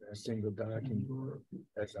a single document. Your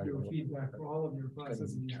feedback for all of your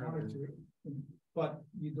classes if you wanted to, but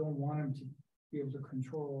you don't want them to be able to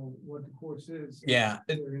control what the course is. Yeah.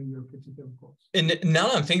 In your particular course. And now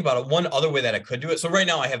that I'm thinking about it, one other way that I could do it. So right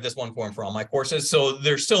now I have this one form for all my courses. So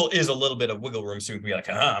there still is a little bit of wiggle room. So you can be like,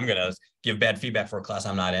 I'm going to give bad feedback for a class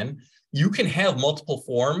I'm not in. You can have multiple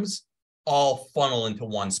forms all funnel into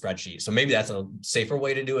one spreadsheet. So maybe that's a safer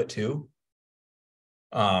way to do it too.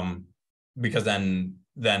 Because then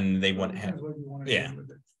they wouldn't have.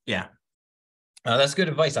 Yeah. That's good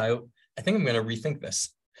advice. I think I'm going to rethink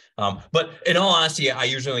this. But in all honesty, I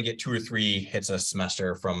usually only get 2 or 3 hits a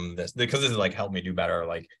semester from this, because this is like help me do better.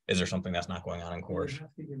 Like, is there something that's not going on in course?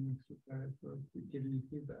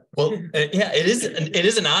 Well, yeah, it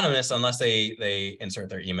is anonymous unless they insert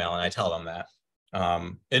their email, and I tell them that.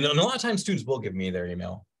 And a lot of times students will give me their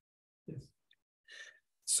email.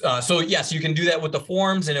 Yes. So yes, you can do that with the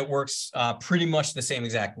forms, and it works pretty much the same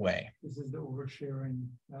exact way. This is the oversharing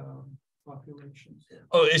population. So.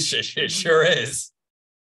 Oh, it sure is.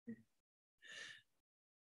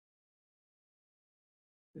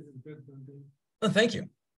 This is good. Oh, thank you.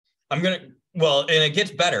 Well, and it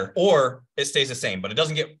gets better, or it stays the same, but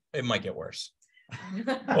it might get worse.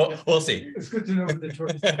 We'll see. It's good to know the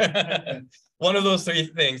choice. One of those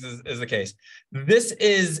 3 things is the case. This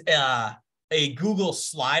is a Google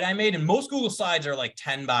slide I made, and most Google slides are like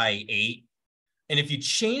 10 by 8. And if you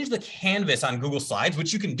change the canvas on Google Slides,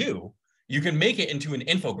 which you can do, you can make it into an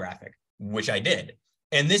infographic, which I did.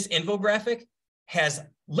 And this infographic has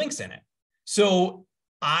links in it. So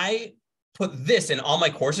I put this in all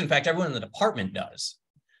my courses. In fact, everyone in the department does.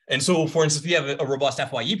 And so, for instance, if you have a robust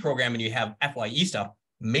FYE program and you have FYE stuff,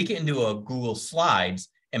 make it into a Google Slides,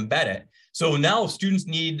 embed it. So now if students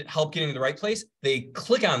need help getting to the right place, they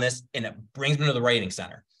click on this and it brings them to the writing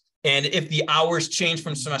center. And if the hours change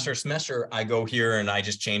from semester to semester, I go here and I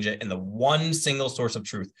just change it in the one single source of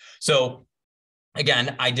truth. So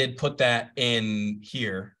again, I did put that in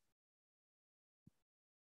here.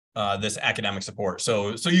 This academic support.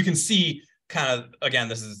 So you can see kind of, again,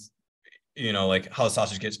 this is, like how the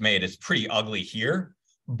sausage gets made. It's pretty ugly here,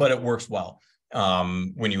 but it works well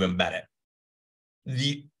when you embed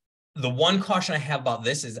it. The one caution I have about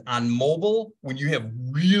this is on mobile, when you have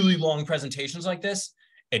really long presentations like this,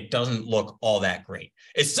 it doesn't look all that great.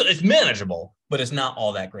 It's manageable, but it's not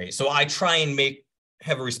all that great. So I try and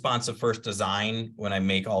have a responsive first design when I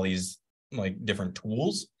make all these like different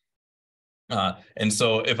tools. And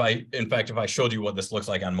so if I showed you what this looks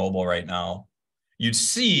like on mobile right now, you'd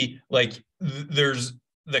see like there's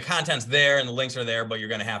the content's there and the links are there, but you're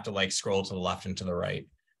going to have to like scroll to the left and to the right.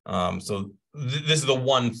 So this is the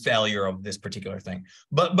one failure of this particular thing,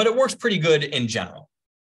 but it works pretty good in general.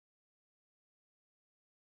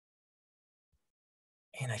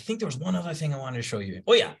 And I think there was one other thing I wanted to show you.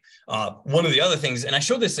 Oh yeah. One of the other things, and I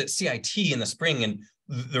showed this at CIT in the spring, and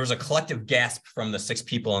there was a collective gasp from the 6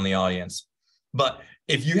 people in the audience. But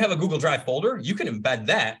if you have a Google Drive folder, you can embed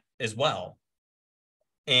that as well.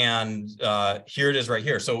 And here it is right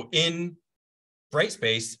here. So in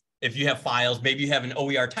Brightspace, if you have files, maybe you have an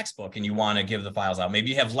OER textbook and you want to give the files out.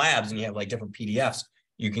 Maybe you have labs and you have like different PDFs,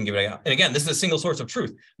 you can give it out. And again, this is a single source of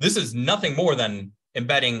truth. This is nothing more than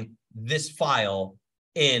embedding this file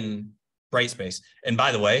in Brightspace. And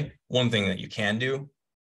by the way, one thing that you can do,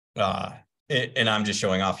 and I'm just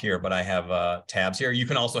showing off here, but I have tabs here. You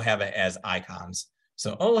can also have it as icons.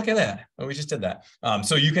 So, oh, look at that. Oh, we just did that.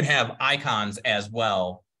 So you can have icons as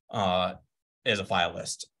well as a file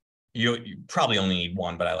list. You probably only need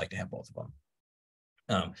one, but I like to have both of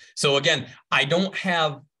them. So again, I don't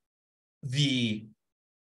have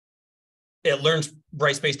it learns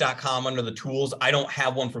brightspace.com under the tools. I don't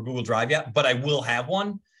have one for Google Drive yet, but I will have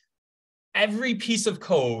one. Every piece of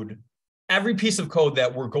code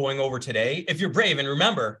that we're going over today, if you're brave, and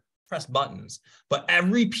remember, press buttons, but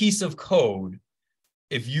every piece of code,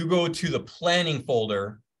 if you go to the planning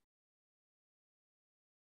folder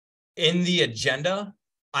in the agenda,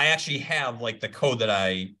 I actually have like the code that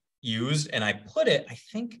I used, and I put it, I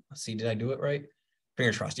think, let's see, did I do it right?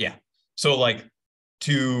 Fingers crossed, yeah. So like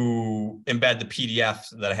to embed the PDF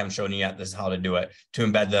that I haven't shown you yet, this is how to do it. To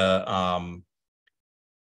embed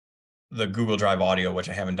the Google Drive audio, which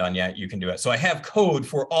I haven't done yet, you can do it. So I have code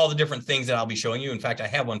for all the different things that I'll be showing you. In fact, I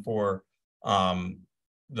have one for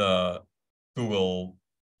the Google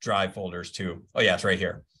Drive folders too. Oh yeah, it's right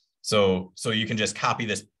here. So you can just copy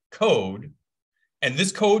this code, and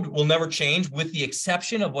this code will never change with the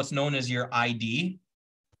exception of what's known as your ID.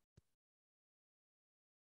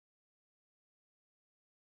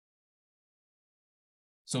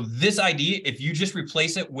 So this ID, if you just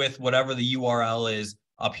replace it with whatever the URL is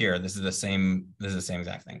up here, this is the same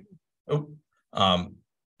exact thing. Oh,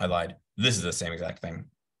 I lied. This is the same exact thing.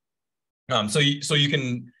 So you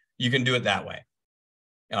can do it that way.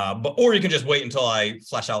 Or you can just wait until I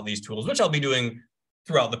flesh out these tools, which I'll be doing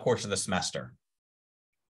throughout the course of the semester.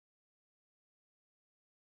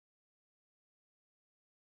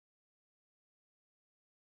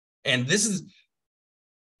 And this is,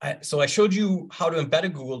 so I showed you how to embed a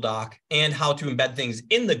Google Doc and how to embed things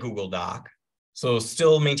in the Google Doc. So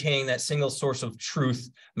still maintaining that single source of truth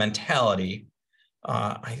mentality.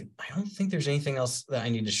 I don't think there's anything else that I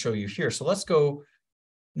need to show you here. So let's go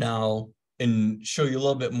now and show you a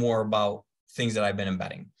little bit more about things that I've been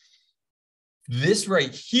embedding. This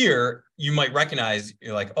right here, you might recognize,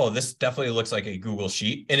 you're like, oh, this definitely looks like a Google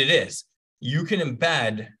Sheet, and it is. You can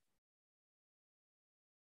embed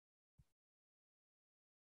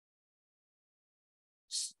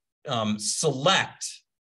select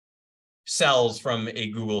cells from a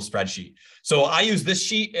Google spreadsheet. So I use this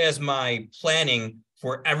sheet as my planning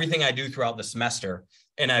for everything I do throughout the semester.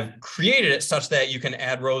 And I've created it such that you can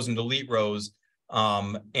add rows and delete rows,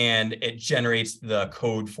 and it generates the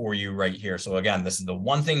code for you right here. So again, this is the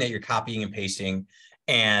one thing that you're copying and pasting,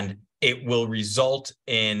 and it will result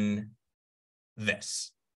in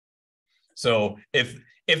this. So if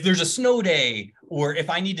there's a snow day, or if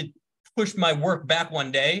I need to push my work back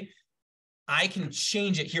one day, I can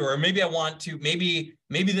change it here. Or maybe I want to, maybe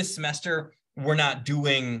this semester we're not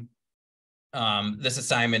doing this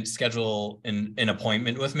assignment, schedule an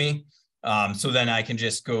appointment with me. So then I can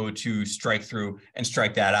just go to strike through and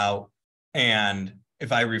strike that out. And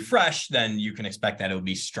if I refresh, then you can expect that it will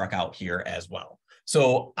be struck out here as well.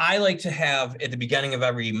 So I like to have at the beginning of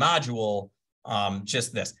every module,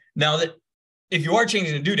 just this. Now that if you are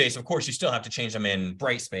changing the due dates, of course, you still have to change them in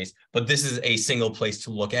Brightspace, but this is a single place to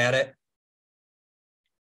look at it.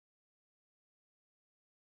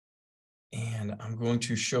 And I'm going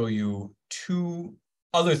to show you two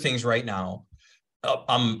other things right now.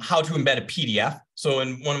 How to embed a PDF. So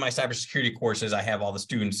in one of my cybersecurity courses, I have all the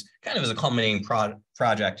students kind of as a culminating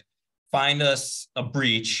project, find us a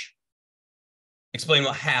breach, explain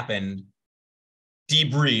what happened,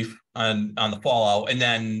 debrief on the fallout, and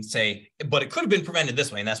then say, but it could have been prevented this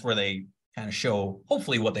way. And that's where they kind of show,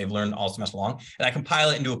 hopefully, what they've learned all semester long. And I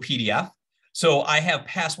compile it into a PDF. So I have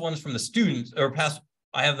past ones from the students, or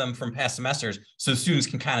I have them from past semesters, so students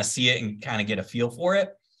can kind of see it and kind of get a feel for it.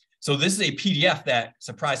 So this is a PDF that,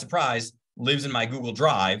 surprise, surprise, lives in my Google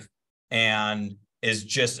Drive and is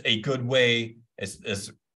just a good way, is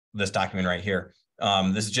this document right here.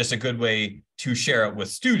 This is just a good way to share it with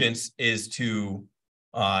students, is to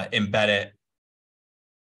embed it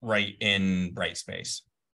right in Brightspace.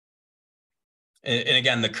 And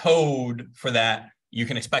again, the code for that, you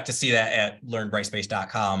can expect to see that at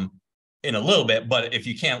learnbrightspace.com in a little bit, but if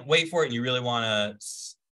you can't wait for it and you really want to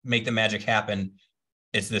make the magic happen,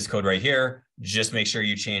 it's this code right here. Just make sure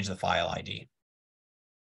you change the file ID.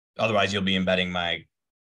 Otherwise, you'll be embedding my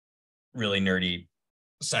really nerdy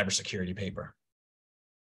cybersecurity paper.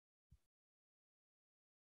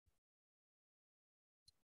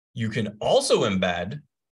 You can also embed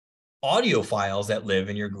audio files that live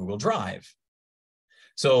in your Google Drive.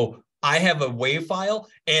 So I have a WAV file,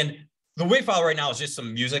 and the WAV file right now is just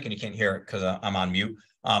some music and you can't hear it because I'm on mute.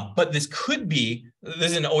 But this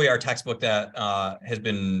is an OER textbook that has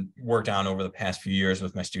been worked on over the past few years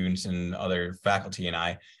with my students and other faculty and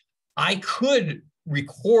I could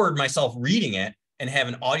record myself reading it and have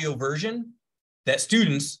an audio version that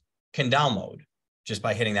students can download just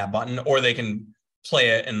by hitting that button, or they can play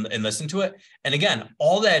it and listen to it. And again,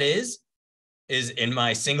 all that is in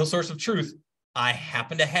my single source of truth. I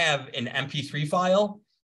happen to have an MP3 file,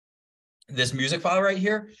 this music file right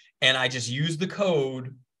here, and I just use the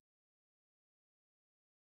code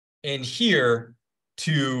in here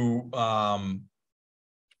to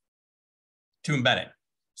embed it.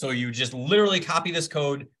 So you just literally copy this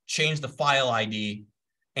code, change the file ID,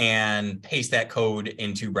 and paste that code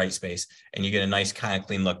into Brightspace, and you get a nice kind of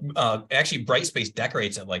clean look. Actually, Brightspace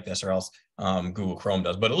decorates it like this, or else Google Chrome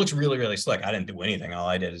does, but it looks really, really slick. I didn't do anything. All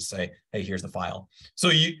I did is say, hey, here's the file. So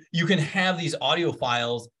you can have these audio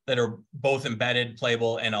files that are both embedded,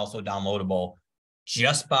 playable, and also downloadable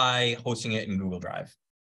just by hosting it in Google Drive.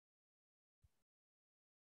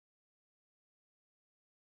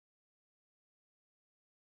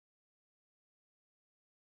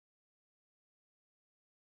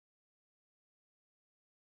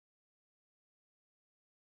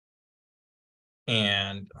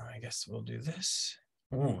 And I guess we'll do this.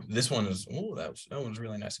 Ooh, this one is, that one's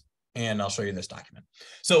really nice. And I'll show you this document.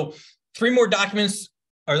 So 3 more documents.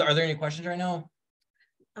 Are there any questions right now?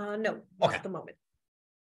 No, okay. At the moment.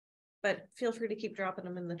 But feel free to keep dropping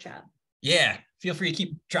them in the chat. Yeah, feel free to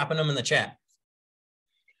keep dropping them in the chat.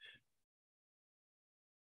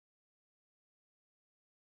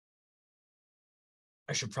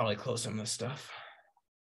 I should probably close some of this stuff.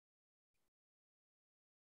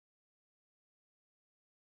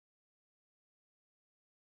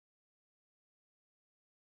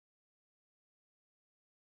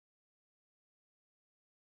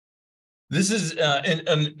 This is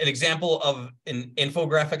an example of an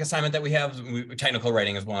infographic assignment that we have. Technical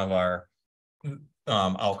writing is one of our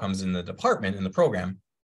outcomes in the department, in the program.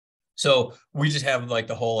 So we just have like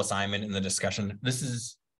the whole assignment and the discussion. This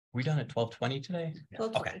is, we done at 12:20 today?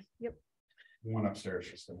 12:20. Okay. Yep. One upstairs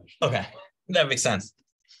just finished. Okay, that makes sense.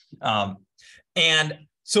 And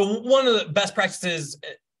so one of the best practices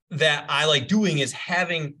that I like doing is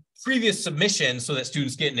having previous submissions so that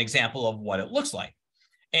students get an example of what it looks like.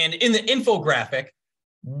 And in the infographic,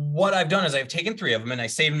 what I've done is I've taken 3 of them and I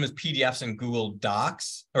saved them as PDFs in Google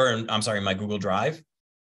Docs, or I'm sorry, my Google Drive.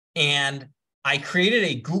 And I created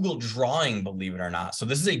a Google drawing, believe it or not. So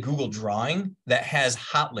this is a Google drawing that has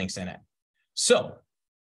hot links in it. So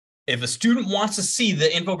if a student wants to see the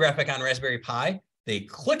infographic on Raspberry Pi, they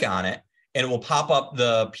click on it and it will pop up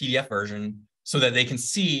the PDF version so that they can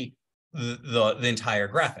see the entire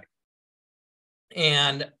graphic.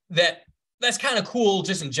 And that's kind of cool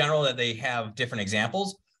just in general that they have different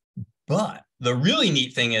examples. But the really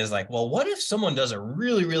neat thing is like, well, what if someone does a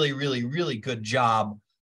really, really, really, really good job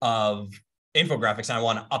of infographics and I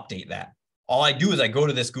want to update that? All I do is I go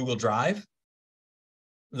to this Google Drive.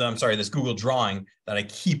 This Google drawing that I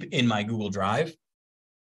keep in my Google Drive.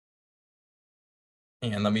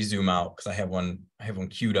 And let me zoom out because I have one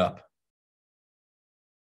queued up.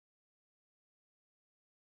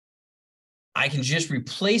 I can just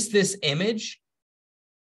replace this image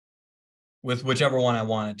with whichever one I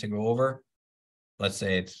want it to go over. Let's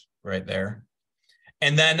say it's right there.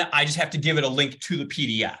 And then I just have to give it a link to the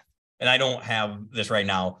PDF. And I don't have this right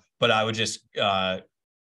now, but I would just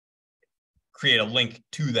create a link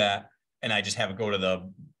to that. And I just have it go to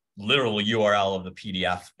the literal URL of the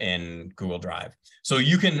PDF in Google Drive. So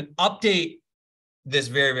you can update this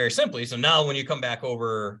very, very simply. So now when you come back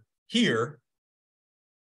over here,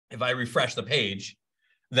 if I refresh the page,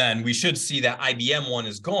 then we should see that IBM one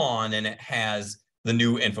is gone and it has the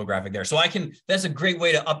new infographic there. So that's a great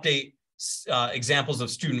way to update examples of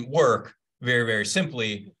student work very, very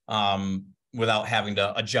simply without having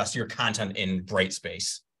to adjust your content in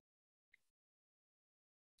Brightspace.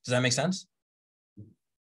 Does that make sense?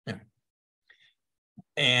 Yeah.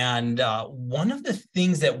 And one of the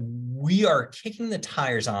things that we are kicking the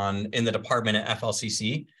tires on in the department at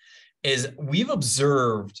FLCC is we've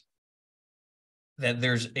observed that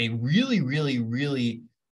there's a really, really, really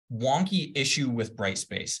wonky issue with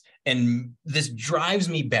Brightspace. And this drives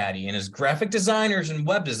me batty. And as graphic designers and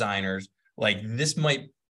web designers, like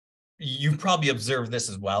you've probably observed this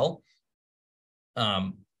as well.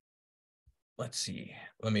 Let's see,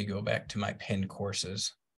 let me go back to my pinned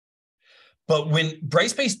courses. But when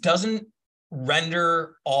Brightspace doesn't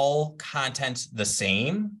render all content the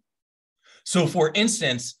same. So for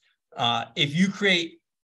instance, if you create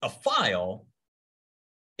a file,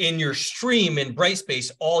 in your stream in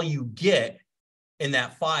Brightspace, all you get in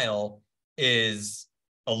that file is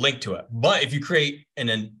a link to it. But if you create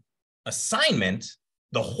an assignment,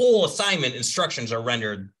 the whole assignment instructions are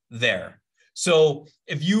rendered there. So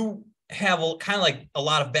if you have kind of like a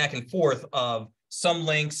lot of back and forth of some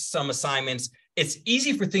links, some assignments, it's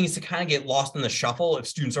easy for things to kind of get lost in the shuffle if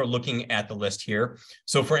students are looking at the list here.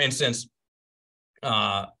 So for instance,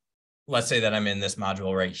 let's say that I'm in this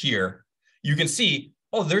module right here. You can see,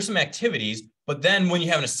 oh, there's some activities, but then when you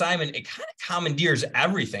have an assignment, it kind of commandeers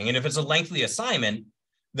everything. And if it's a lengthy assignment,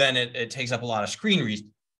 then it takes up a lot of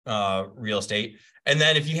screen real estate. And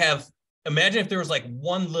then if you have, imagine if there was like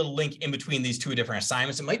one little link in between these two different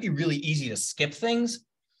assignments, it might be really easy to skip things.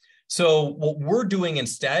 So what we're doing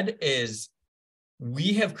instead is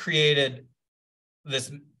we have created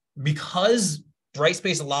this, because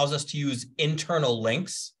Brightspace allows us to use internal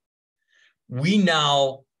links, we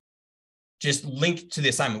now just link to the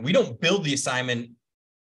assignment. We don't build the assignment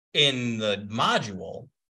in the module.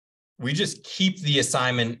 We just keep the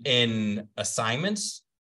assignment in assignments.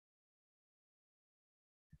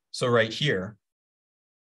 So right here.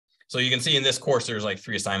 So you can see in this course, there's like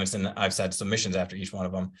 3 assignments, and I've said submissions after each one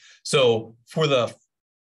of them. So for the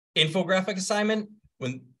infographic assignment,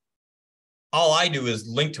 when all I do is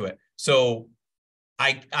link to it. So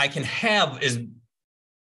I can have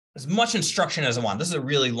as much instruction as I want. This is a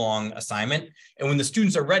really long assignment. And when the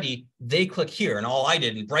students are ready, they click here. And all I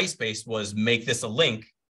did in Brightspace was make this a link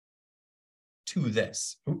to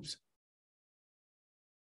this. Oops.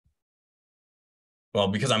 Well,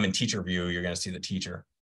 because I'm in teacher view, you're going to see the teacher,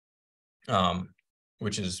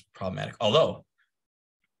 which is problematic. Although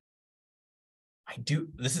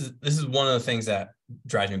this is one of the things that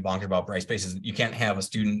drives me bonkers about Brightspace is you can't have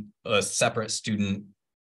a separate student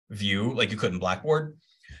view like you could in Blackboard.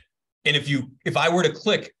 And if I were to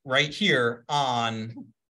click right here on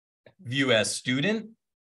view as student,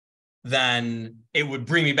 then it would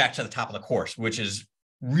bring me back to the top of the course, which is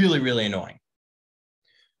really, really annoying.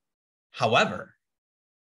 However,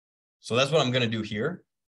 so that's what I'm going to do here.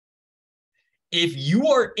 If you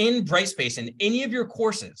are in Brightspace in any of your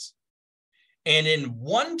courses, and in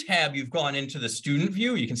one tab you've gone into the student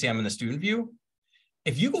view, you can see I'm in the student view.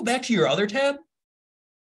 If you go back to your other tab,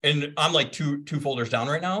 and I'm like two folders down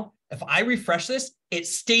right now, if I refresh this, it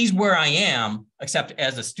stays where I am, except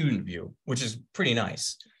as a student view, which is pretty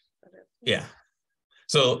nice. Yeah.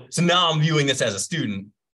 So now I'm viewing this as a student,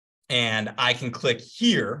 and I can click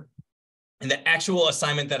here, and the actual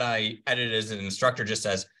assignment that I edited as an instructor just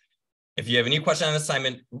says, if you have any question on the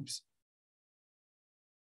assignment, oops.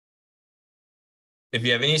 If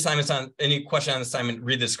you have any question on the assignment,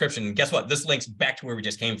 read the description. And guess what? This links back to where we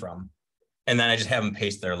just came from. And then I just have them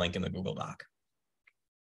paste their link in the Google Doc.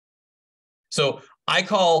 So I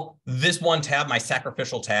call this one tab my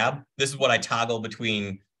sacrificial tab. This is what I toggle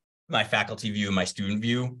between my faculty view and my student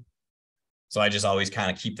view. So I just always kind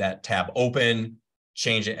of keep that tab open,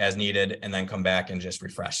 change it as needed, and then come back and just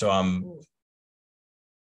refresh. So I'm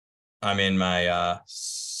in my,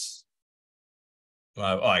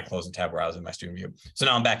 I closed the tab where I was in my student view. So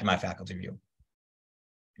now I'm back in my faculty view.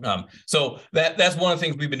 So that's one of the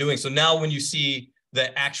things we've been doing. So now when you see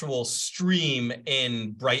the actual stream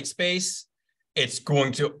in Brightspace, it's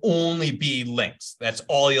going to only be links. That's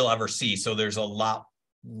all you'll ever see. So there's a lot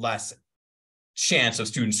less chance of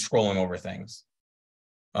students scrolling over things.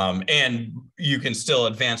 And you can still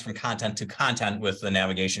advance from content to content with the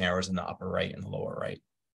navigation arrows in the upper right and the lower right.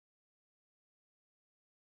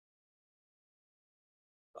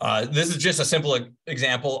 This is just a simple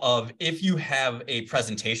example of if you have a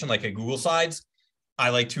presentation like a Google Slides. I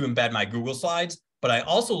like to embed my Google Slides, but I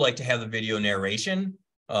also like to have the video narration.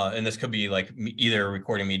 And this could be like either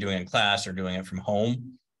recording me doing it in class or doing it from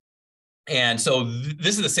home. And so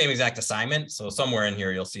this is the same exact assignment. So somewhere in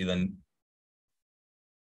here, you'll see the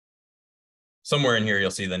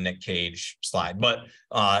Nick Cage slide, but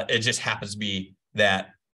it just happens to be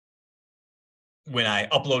that when I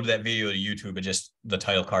uploaded that video to YouTube, the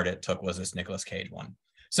title card it took was this Nicolas Cage one.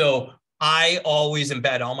 So I always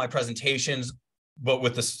embed all my presentations, but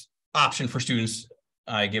with this option for students,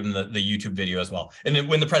 I give them the YouTube video as well. And then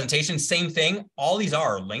when the presentation, same thing, all these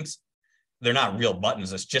are links. They're not real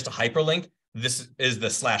buttons. It's just a hyperlink. This is the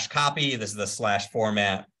 /copy. This is the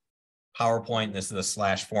 /format PowerPoint. This is the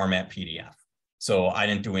 /format PDF. So I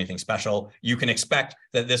didn't do anything special. You can expect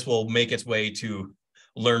that this will make its way to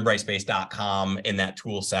learnbrightspace.com in that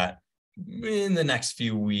tool set in the next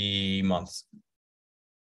few months.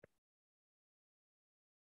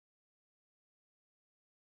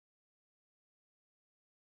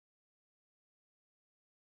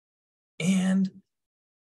 And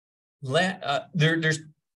there's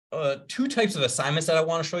two types of assignments that I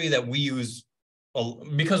want to show you that we use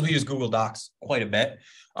because we use Google Docs quite a bit.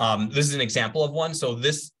 This is an example of one. So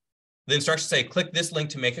the instructions say, click this link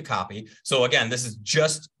to make a copy. So again, this is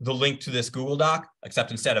just the link to this Google Doc,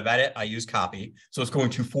 except instead of edit, I use copy. So it's going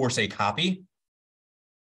to force a copy.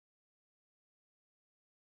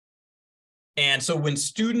 And so when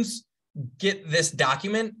students get this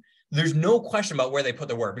document, there's no question about where they put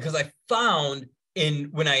their work, because I found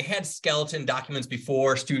when I had skeleton documents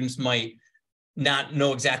before, students might not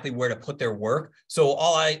know exactly where to put their work. So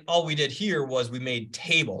all we did here was we made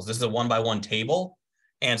tables. This is a 1-by-1 table.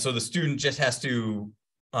 And so the student just has to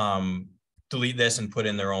delete this and put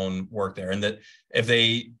in their own work there. And that if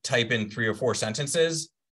they type in 3 or 4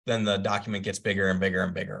 sentences, then the document gets bigger and bigger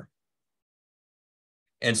and bigger.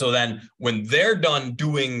 And so then when they're done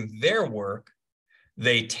doing their work,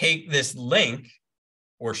 they take this link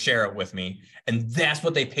or share it with me, and that's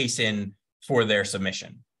what they paste in for their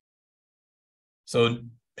submission. So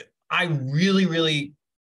I really, really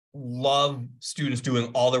love students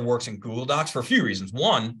doing all their works in Google Docs for a few reasons.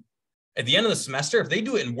 One, at the end of the semester, if they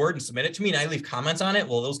do it in Word and submit it to me and I leave comments on it,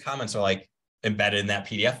 well, those comments are like embedded in that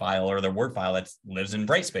PDF file or their Word file that lives in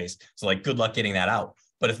Brightspace. So like, good luck getting that out.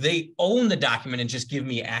 But if they own the document and just give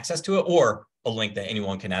me access to it or a link that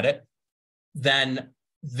anyone can edit, then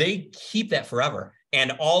they keep that forever.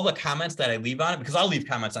 And all the comments that I leave on it, because I'll leave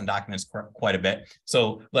comments on documents quite a bit.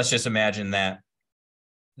 So let's just imagine that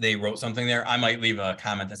they wrote something there. I might leave a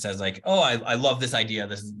comment that says like, oh, I love this idea.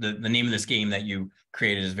 This is the name of this game that you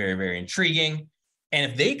created is very, very intriguing. And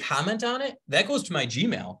if they comment on it, that goes to my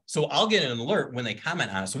Gmail. So I'll get an alert when they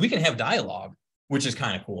comment on it. So we can have dialogue, which is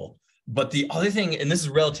kind of cool. But the other thing, and this is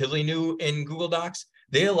relatively new in Google Docs,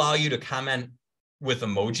 they allow you to comment with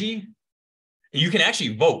emoji. You can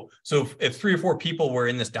actually vote. So if 3 or 4 people were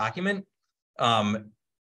in this document,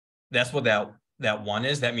 that's what that one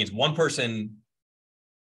is. That means one person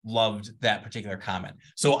loved that particular comment.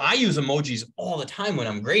 So I use emojis all the time when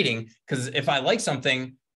I'm grading, because if I like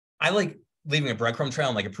something, I like leaving a breadcrumb trail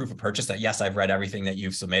and like a proof of purchase that, yes, I've read everything that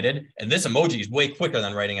you've submitted. And this emoji is way quicker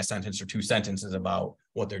than writing a sentence or 2 sentences about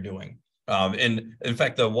what they're doing. And in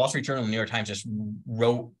fact, the Wall Street Journal and New York Times just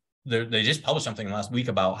wrote, they just published something last week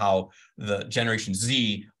about how the Generation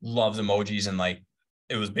Z loves emojis, and like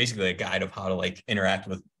it was basically a guide of how to like interact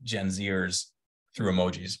with Gen Zers through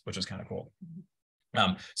emojis, which was kind of cool.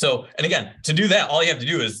 So, and again, to do that, all you have to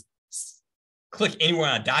do is click anywhere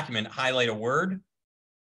on a document, highlight a word,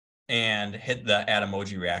 and hit the add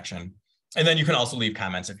emoji reaction. And then you can also leave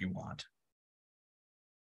comments if you want.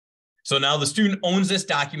 So now the student owns this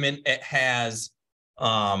document. It has,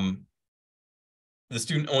 the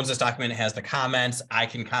student owns this document. It has the comments. I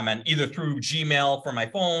can comment either through Gmail for my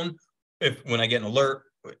phone, when I get an alert,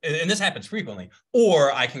 and this happens frequently,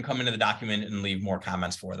 or I can come into the document and leave more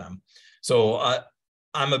comments for them. So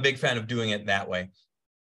I'm a big fan of doing it that way.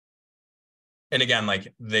 And again,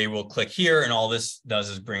 like they will click here, and all this does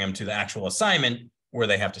is bring them to the actual assignment where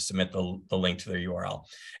they have to submit the link to their URL.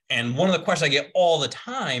 And one of the questions I get all the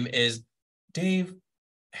time is, Dave,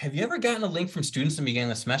 have you ever gotten a link from students in the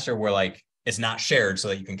beginning of the semester where like it's not shared so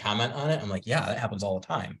that you can comment on it? I'm like, yeah, that happens all the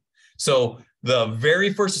time. So the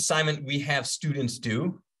very first assignment we have students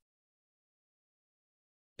do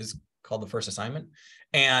is called the first assignment.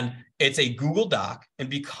 And it's a Google Doc. And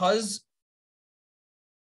because,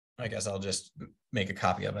 I guess I'll just make a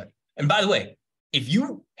copy of it. And by the way, if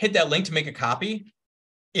you hit that link to make a copy,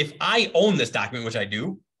 if I own this document, which I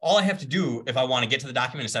do, all I have to do if I want to get to the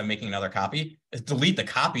document instead of making another copy is delete the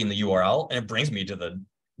copy in the URL, and it brings me to the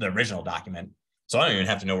original document. So I don't even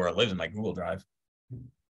have to know where it lives in my Google Drive.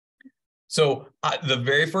 So the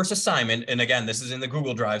very first assignment, and again, this is in the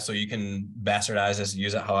Google Drive, so you can bastardize this,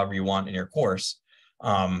 use it however you want in your course.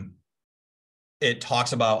 It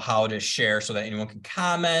talks about how to share so that anyone can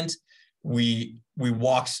comment. We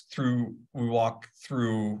walk through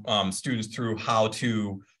students through how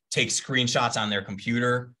to take screenshots on their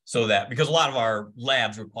computer, so that, because a lot of our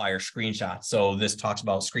labs require screenshots. So this talks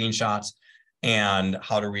about screenshots and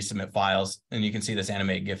how to resubmit files. And you can see this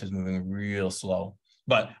animated GIF is moving real slow,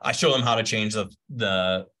 but I show them how to change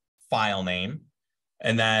the file name.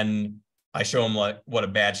 And then I show them what a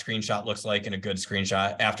bad screenshot looks like and a good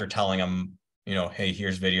screenshot, after telling them, you know, hey,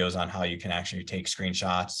 here's videos on how you can actually take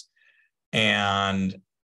screenshots. And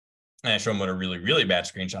I show them what a really, really bad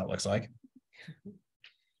screenshot looks like.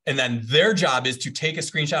 And then their job is to take a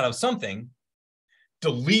screenshot of something,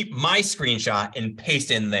 delete my screenshot, and paste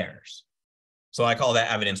in theirs. So I call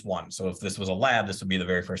that evidence 1. So if this was a lab, this would be the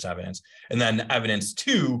very first evidence. And then evidence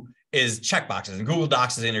 2 is checkboxes. And Google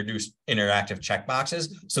Docs has introduced interactive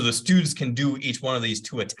checkboxes. So the students can do each one of these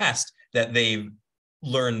to attest that they've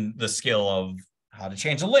learn the skill of how to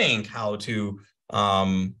change a link, how to,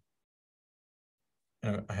 I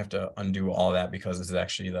have to undo all of that because this is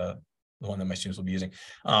actually the one that my students will be using.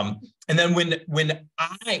 And then when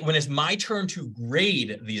it's my turn to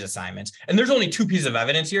grade these assignments, and there's only 2 pieces of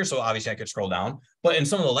evidence here, so obviously I could scroll down, but in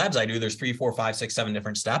some of the labs I do, there's 3, 4, 5, 6, 7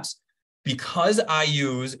 different steps. Because I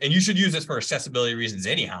use, and you should use this for accessibility reasons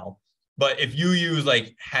anyhow, but if you use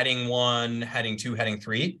like heading 1, heading 2, heading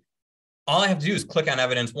 3, all I have to do is click on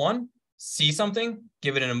evidence 1, see something,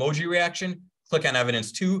 give it an emoji reaction, click on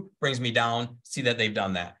evidence 2, brings me down, see that they've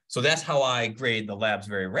done that. So that's how I grade the labs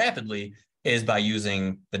very rapidly, is by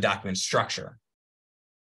using the document structure.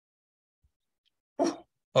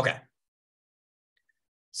 Okay.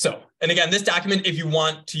 So, and again, this document, if you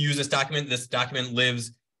want to use this document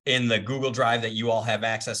lives in the Google Drive that you all have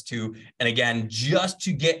access to. And again, just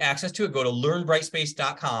to get access to it, go to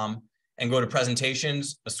learnbrightspace.com and go to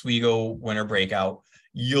presentations, Oswego winter breakout.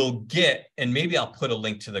 You'll get, and maybe I'll put a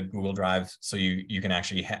link to the Google Drive so you can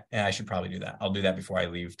actually, I should probably do that. I'll do that before I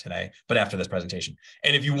leave today, but after this presentation.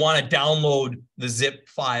 And if you want to download the zip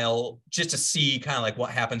file just to see kind of like what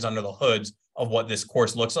happens under the hoods of what this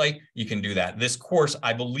course looks like, you can do that. This course,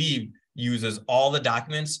 I believe, uses all the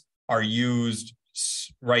documents are used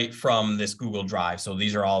right from this Google Drive. So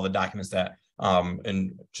these are all the documents that,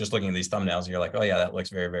 and just looking at these thumbnails, you're like, oh yeah, that looks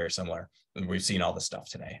very, very similar. And we've seen all this stuff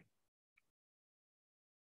today.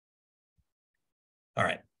 All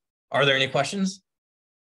right. Are there any questions?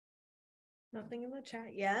 Nothing in the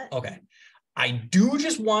chat yet. Okay. I do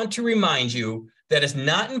just want to remind you that it's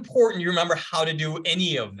not important you remember how to do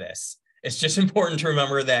any of this. It's just important to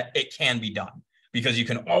remember that it can be done, because you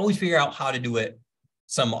can always figure out how to do it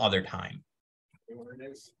some other time.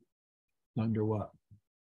 Under what?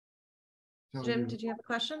 Jim, did you have a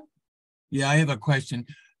question? Yeah, I have a question.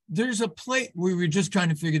 There's a plate, we were just trying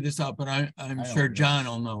to figure this out, but I'm sure John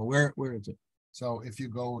will know. Where is it? So if you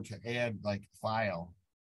go to add like file,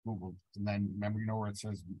 Google, and then remember, you know where it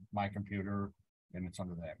says my computer, and it's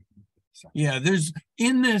under that. So. Yeah, there's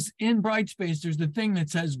in Brightspace, there's the thing that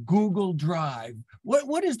says Google Drive.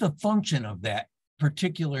 What is the function of that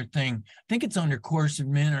particular thing? I think it's under course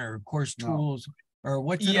admin or course tools, or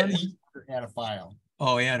what's it under? Add a file.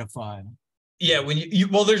 Oh, add a file. Yeah, when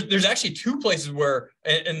well, there's actually 2 places where,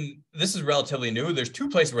 and this is relatively new, there's 2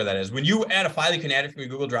 places where that is. When you add a file, you can add it from your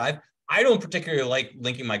Google Drive. I don't particularly like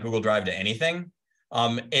linking my Google Drive to anything.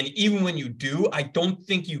 And even when you do, I don't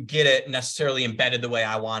think you get it necessarily embedded the way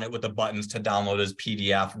I want it, with the buttons to download as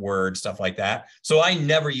PDF, Word, stuff like that. So I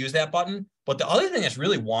never use that button. But the other thing that's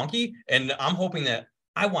really wonky, and I'm hoping that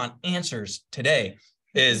I want answers today,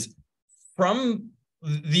 is from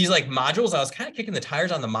these like modules. I was kind of kicking the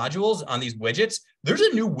tires on the modules on these widgets. There's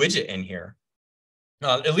a new widget in here,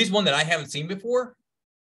 at least one that I haven't seen before.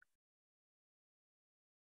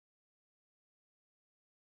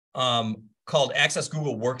 Called Access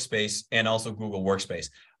Google Workspace and also Google Workspace.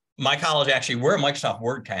 My college, actually, we're a Microsoft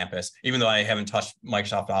Word campus, even though I haven't touched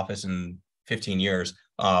Microsoft Office in 15 years.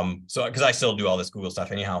 So because I still do all this Google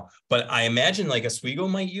stuff anyhow, but I imagine like Oswego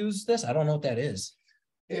might use this. I don't know what that is.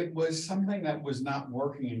 It was something that was not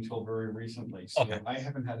working until very recently. So okay. I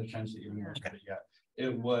haven't had a chance to even look at it yet.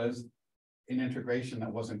 It was an integration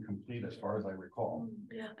that wasn't complete as far as I recall.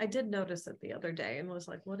 Yeah, I did notice it the other day and was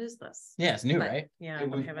like, what is this? Yeah, it's new, right? Yeah, it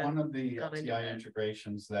was one of the LTI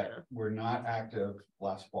integrations that were not active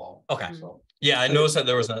last fall. Okay. So, yeah, I noticed that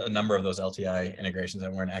there was a number of those LTI integrations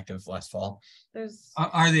that weren't active last fall.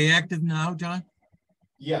 Are they active now, John?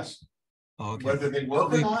 Yes. Okay. Whether they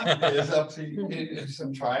work or not is up to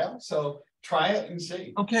some trial. So try it and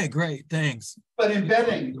see. Okay, great. Thanks. But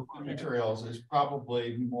embedding materials is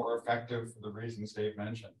probably more effective for the reasons Dave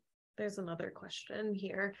mentioned. There's another question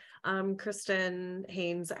here. Kristen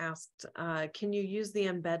Haynes asked, can you use the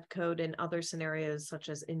embed code in other scenarios such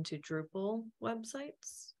as into Drupal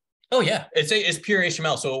websites? Oh yeah, it's pure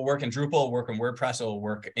HTML, so it'll work in Drupal, it'll work in WordPress, it'll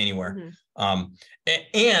work anywhere.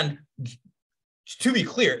 And to be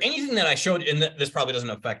clear, anything that I showed, and this probably doesn't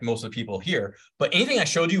affect most of the people here, but anything I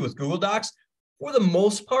showed you with Google Docs, for the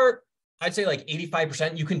most part, I'd say like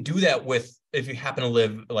 85%, you can do that with, if you happen to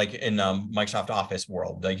live like in Microsoft Office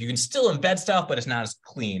world. Like you can still embed stuff, but it's not as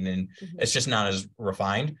clean and it's just not as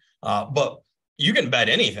refined. But you can embed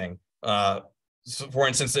anything. So for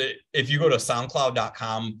instance, if you go to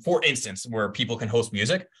soundcloud.com, for instance, where people can host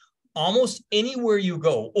music, almost anywhere you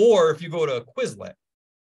go, or if you go to Quizlet,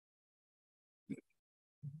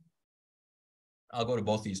 I'll go to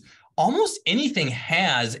both these. Almost anything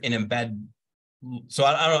has an embed. So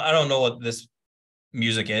I don't know what this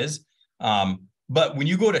music is, but when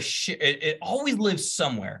you go to it always lives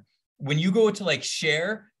somewhere. when you go to like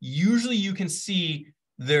share, usually you can see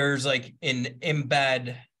there's like an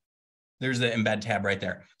embed. There's the embed tab right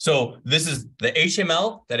there. So this is the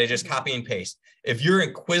HTML that I just copy and paste. If you're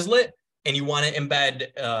in Quizlet and you want to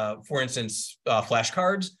embed, for instance,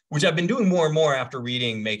 flashcards, which I've been doing more and more after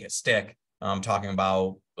reading Make It Stick, talking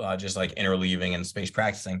about just like interleaving and space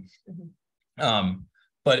practicing.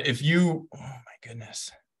 But if you, oh my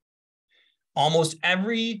goodness, almost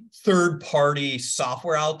every third-party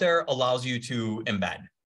software out there allows you to embed.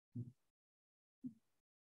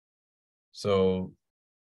 So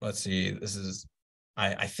let's see, this is,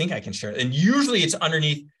 I think I can share it. And usually it's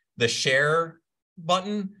underneath the share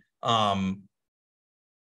button. That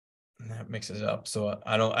mixes it up. So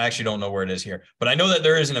I actually don't know where it is here, but I know that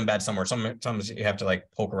there is an embed somewhere. Sometimes you have to like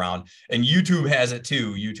poke around, and YouTube has it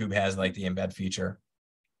too. YouTube has like the embed feature.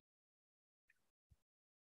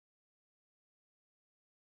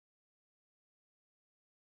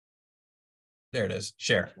 There it is,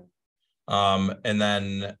 share. And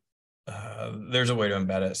then there's a way to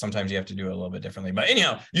embed it. Sometimes you have to do it a little bit differently, but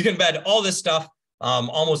anyhow, you can embed all this stuff.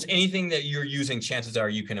 Almost anything that you're using, chances are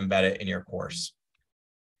you can embed it in your course.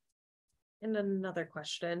 And another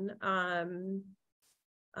question,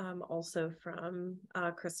 also from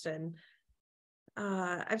Kristen.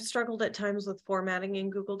 I've struggled at times with formatting in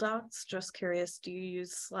Google Docs. Just curious, do you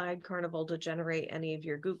use Slide Carnival to generate any of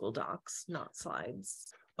your Google Docs, not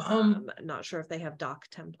slides? Not sure if they have doc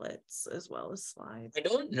templates as well as slides. I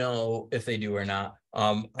don't know if they do or not.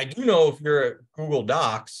 I do know if you're at Google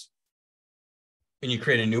Docs and you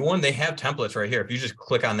create a new one, they have templates right here. If you just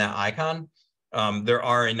click on that icon, there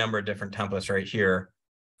are a number of different templates right here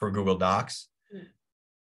for Google Docs.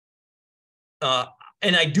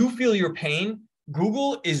 And I do feel your pain.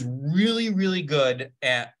 Google is really, really good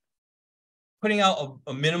at putting out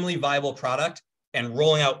a minimally viable product and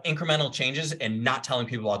rolling out incremental changes and not telling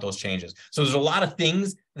people about those changes. So there's a lot of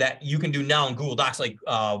things that you can do now in Google Docs, like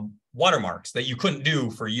watermarks that you couldn't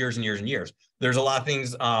do for years and years and years. There's a lot of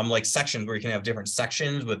things like sections where you can have different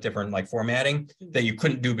sections with different like formatting that you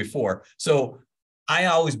couldn't do before. So I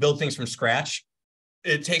always build things from scratch.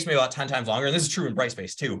 It takes me about 10 times longer. And this is true in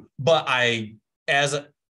Brightspace too. But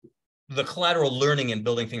the collateral learning and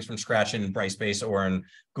building things from scratch in Brightspace or in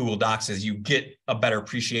Google Docs is you get a better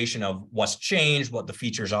appreciation of what's changed, what the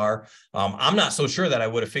features are. I'm not so sure that I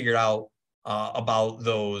would have figured out about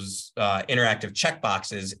those interactive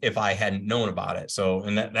checkboxes if I hadn't known about it. So,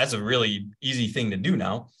 and that's a really easy thing to do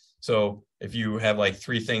now. So if you have like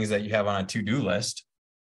 3 things that you have on a to-do list,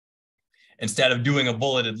 instead of doing a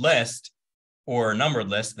bulleted list or a numbered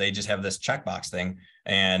list, they just have this checkbox thing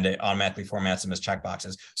and it automatically formats them as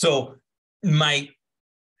checkboxes. So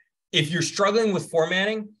if you're struggling with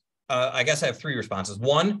formatting, I guess I have 3 responses.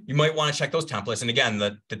 1, you might want to check those templates. And again,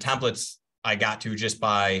 the templates I got to just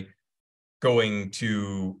by going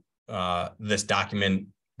to this document,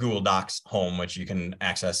 Google Docs home, which you can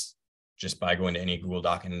access just by going to any Google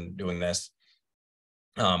Doc and doing this.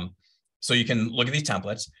 So you can look at these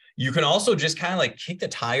templates. You can also just kind of like kick the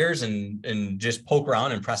tires and just poke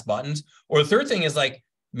around and press buttons. Or the third thing is like,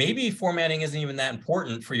 maybe formatting isn't even that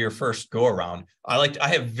important for your first go around. I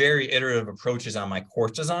have very iterative approaches on my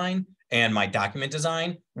course design and my document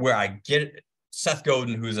design where I get Seth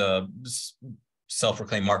Godin, who's a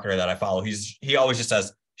self-proclaimed marketer that I follow. He always just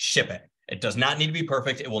says, ship it. It does not need to be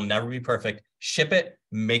perfect. It will never be perfect. Ship it,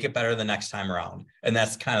 make it better the next time around. And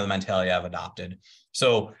that's kind of the mentality I've adopted.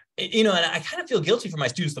 So, and I kind of feel guilty for my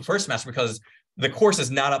students the first semester because the course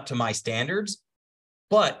is not up to my standards,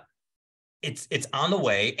 but it's on the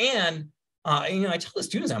way. And I tell the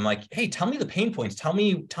students, I'm like, hey, tell me the pain points. Tell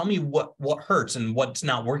me what hurts and what's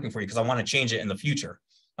not working for you because I want to change it in the future.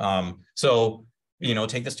 So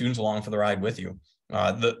take the students along for the ride with you.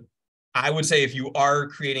 I would say if you are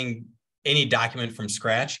creating any document from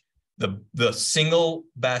scratch, the single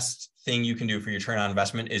best thing you can do for your return on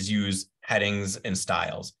investment is use headings and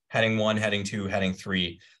styles. Heading 1, heading 2, heading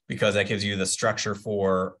 3, because that gives you the structure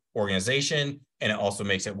for organization and it also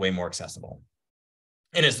makes it way more accessible.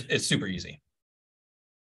 And it's super easy.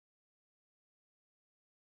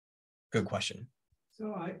 Good question.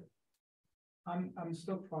 So I'm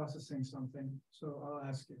still processing something, so I'll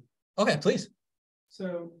ask you. Okay, please.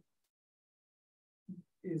 So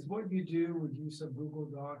is what you do with use of Google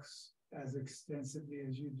Docs as extensively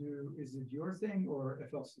as you do, is it your thing or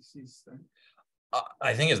FLCC's thing?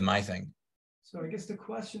 I think it's my thing. So I guess the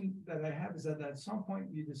question that I have is that at some point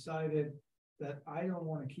you decided that I don't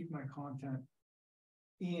want to keep my content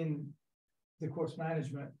in the course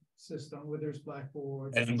management system, whether it's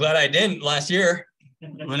Blackboard. And I'm glad I didn't last year.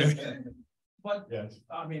 But yes.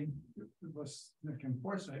 I mean, it was Nick and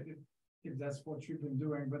Foresight. if that's what you've been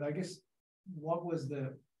doing, but I guess what was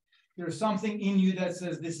there's something in you that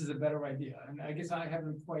says this is a better idea. And I guess I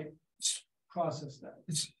haven't quite processed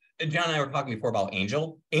that. John and I were talking before about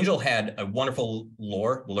Angel. Angel had a wonderful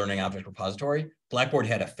lore, learning object repository. Blackboard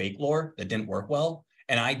had a fake lore that didn't work well.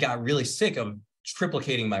 And I got really sick of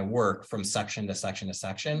triplicating my work from section to section to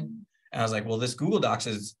section. And I was like, well, this Google Docs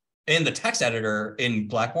is in the text editor in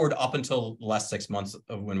Blackboard up until the last 6 months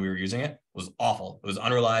of when we were using it was awful. It was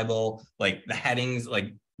unreliable. Like the headings,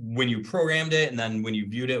 like when you programmed it and then when you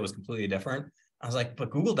viewed it, it was completely different. I was like,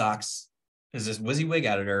 but Google Docs is this WYSIWYG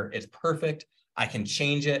editor. It's perfect. I can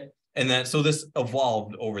change it. And then, so this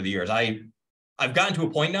evolved over the years. I've gotten to a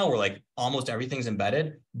point now where like almost everything's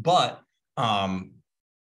embedded, but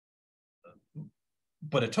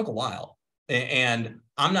it took a while. And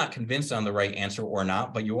I'm not convinced on the right answer or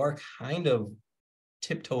not, but you are kind of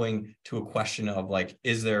tiptoeing to a question of like,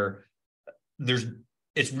 it's really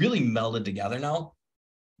melded together now.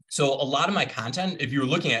 So a lot of my content, if you were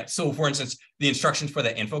looking at, so for instance, the instructions for the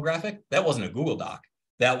infographic, that wasn't a Google Doc.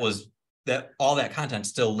 All that content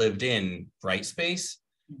still lived in Brightspace.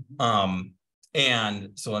 And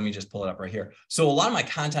so let me just pull it up right here. So a lot of my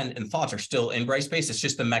content and thoughts are still in Brightspace. It's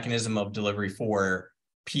just the mechanism of delivery for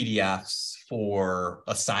PDFs, for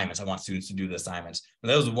assignments. I want students to do the assignments. And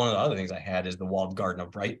that was one of the other things I had is the walled garden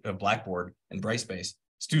of Blackboard and Brightspace.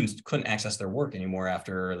 Students couldn't access their work anymore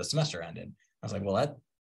after the semester ended. I was like, well,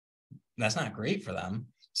 that's not great for them.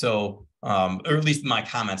 So, or at least my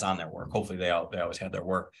comments on their work, hopefully they always had their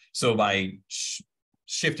work. So by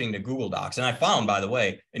shifting to Google Docs, and I found, by the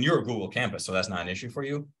way, and you're a Google campus, so that's not an issue for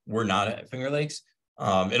you. We're not at Finger Lakes.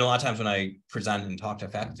 And a lot of times when I present and talk to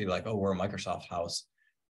faculty, like, oh, we're a Microsoft house,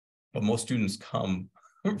 but most students come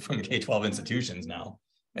from K-12 institutions now.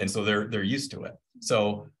 And so they're used to it.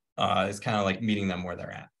 So it's kind of like meeting them where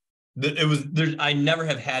they're at. I never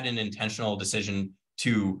have had an intentional decision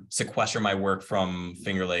to sequester my work from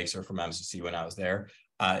Finger Lakes or from MCC when I was there.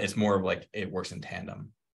 It's more of like, it works in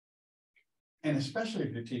tandem. And especially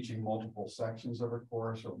if you're teaching multiple sections of a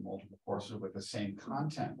course or multiple courses with the same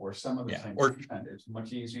content or some of the same content, it's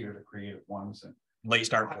much easier to create at once. And late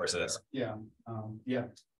start courses. Yeah.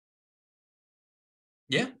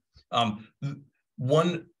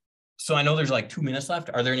 So I know there's like 2 minutes left.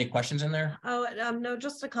 Are there any questions in there? Oh, no,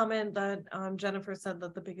 just a comment that Jennifer said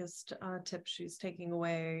that the biggest tip she's taking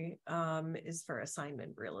away is for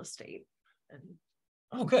assignment real estate.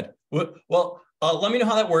 Oh, good. Well, let me know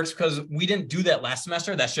how that works, because we didn't do that last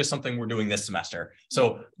semester. That's just something we're doing this semester.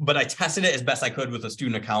 So, but I tested it as best I could with a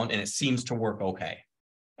student account, and it seems to work okay.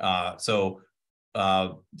 So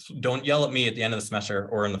don't yell at me at the end of the semester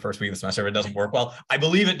or in the first week of the semester if it doesn't work well. I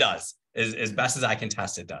believe it does. As best as I can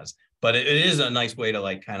test, it does. But it is a nice way to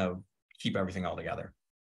like kind of keep everything all together.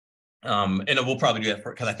 And we'll probably do that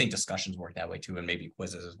because I think discussions work that way too, and maybe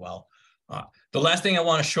quizzes as well. The last thing I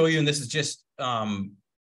want to show you, and this is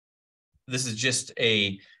just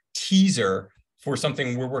a teaser for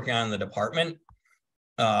something we're working on in the department,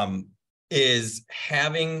 is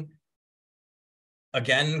having,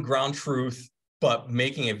 again, ground truth, but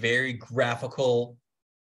making a very graphical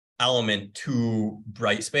element to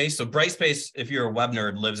Brightspace. So Brightspace, if you're a web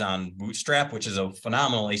nerd, lives on Bootstrap, which is a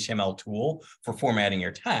phenomenal HTML tool for formatting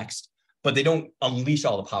your text, but they don't unleash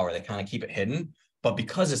all the power. They kind of keep it hidden. But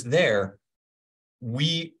because it's there,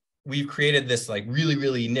 we've created this like really,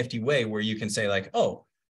 really nifty way where you can say like, oh,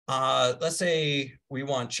 let's say we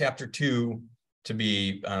want chapter 2 to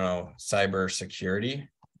be, I don't know, cybersecurity.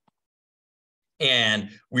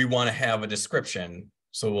 And we want to have a description.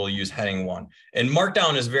 So we'll use heading 1. And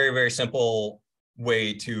Markdown is a very, very simple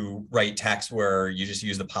way to write text where you just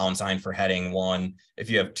use the pound sign for heading 1. If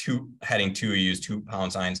you have heading 2, you use 2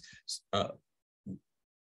 pound signs.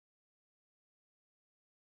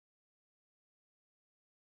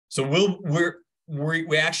 So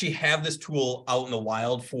we actually have this tool out in the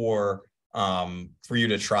wild for you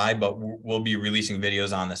to try, but we'll be releasing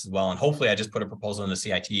videos on this as well. And hopefully I just put a proposal in the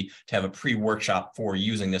CIT to have a pre-workshop for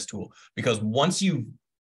using this tool, because once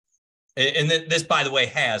this, by the way,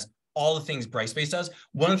 has all the things Brightspace does.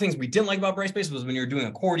 One of the things we didn't like about Brightspace was when you're doing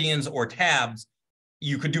accordions or tabs,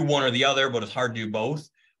 you could do one or the other, but it's hard to do both.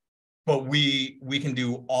 But we can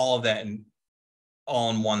do all of that all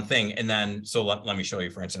in one thing. And then, so let me show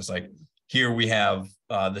you, for instance, like here we have,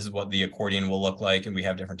 this is what the accordion will look like. And we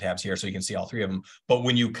have different tabs here, so you can see all 3 of them. But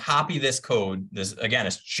when you copy this code, this, again,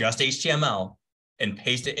 it's just HTML, and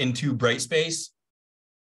paste it into Brightspace,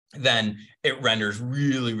 then it renders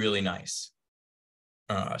really, really nice.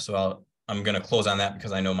 So I'm going to close on that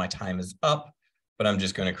because I know my time is up, but I'm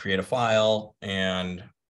just going to create a file, and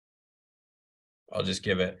I'll just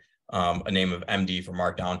give it a name of MD for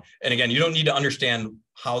Markdown. And again, you don't need to understand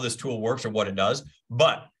how this tool works or what it does,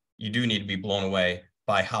 but you do need to be blown away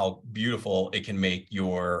by how beautiful it can make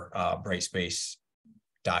your Brightspace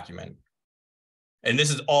document. And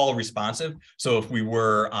this is all responsive. So if we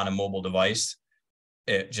were on a mobile device,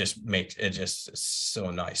 it just makes it just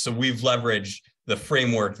so nice. So we've leveraged the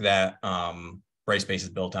framework that Brightspace is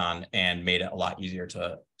built on and made it a lot easier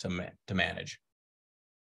to manage.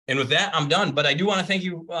 And with that, I'm done. But I do want to thank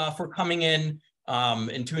you for coming in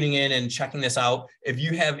and tuning in and checking this out. If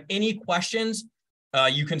you have any questions,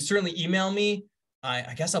 you can certainly email me.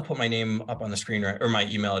 I guess I'll put my name up on the screen, or my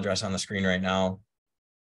email address on the screen right now.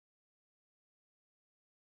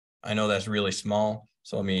 I know that's really small,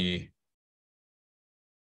 so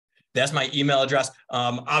that's my email address.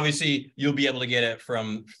 Obviously, you'll be able to get it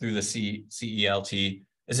through the CELT.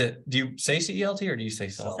 Do you say CELT or do you say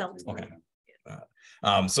CELT?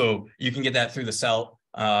 Okay. So you can get that through the CELT.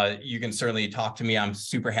 You can certainly talk to me. I'm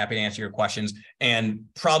super happy to answer your questions. And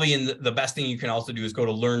probably the best thing you can also do is go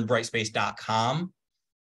to learnbrightspace.com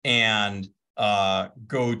and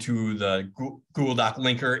go to the Google Doc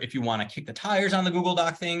linker if you want to kick the tires on the Google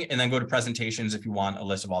Doc thing, and then go to presentations if you want a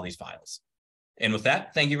list of all these files. And with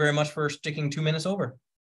that, thank you very much for sticking 2 minutes over.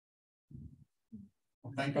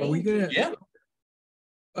 Well, thank you. Are we gonna? Yeah.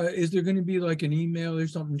 Is there going to be like an email or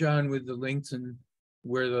something, John, with the links and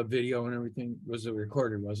where the video and everything was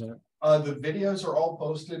recorded, wasn't it? The videos are all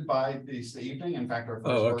posted by this evening. In fact, our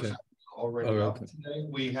first workshop is already up today.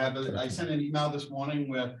 We have I sent an email this morning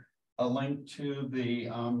with a link to the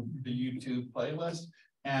YouTube playlist,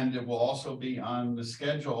 and it will also be on the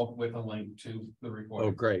schedule with a link to the recording.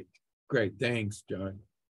 Oh, great. Great. Thanks, John.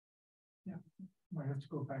 Yeah, might have to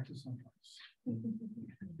go back to some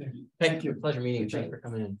place. Thank you. Pleasure meeting you. Thanks for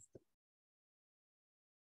coming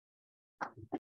in.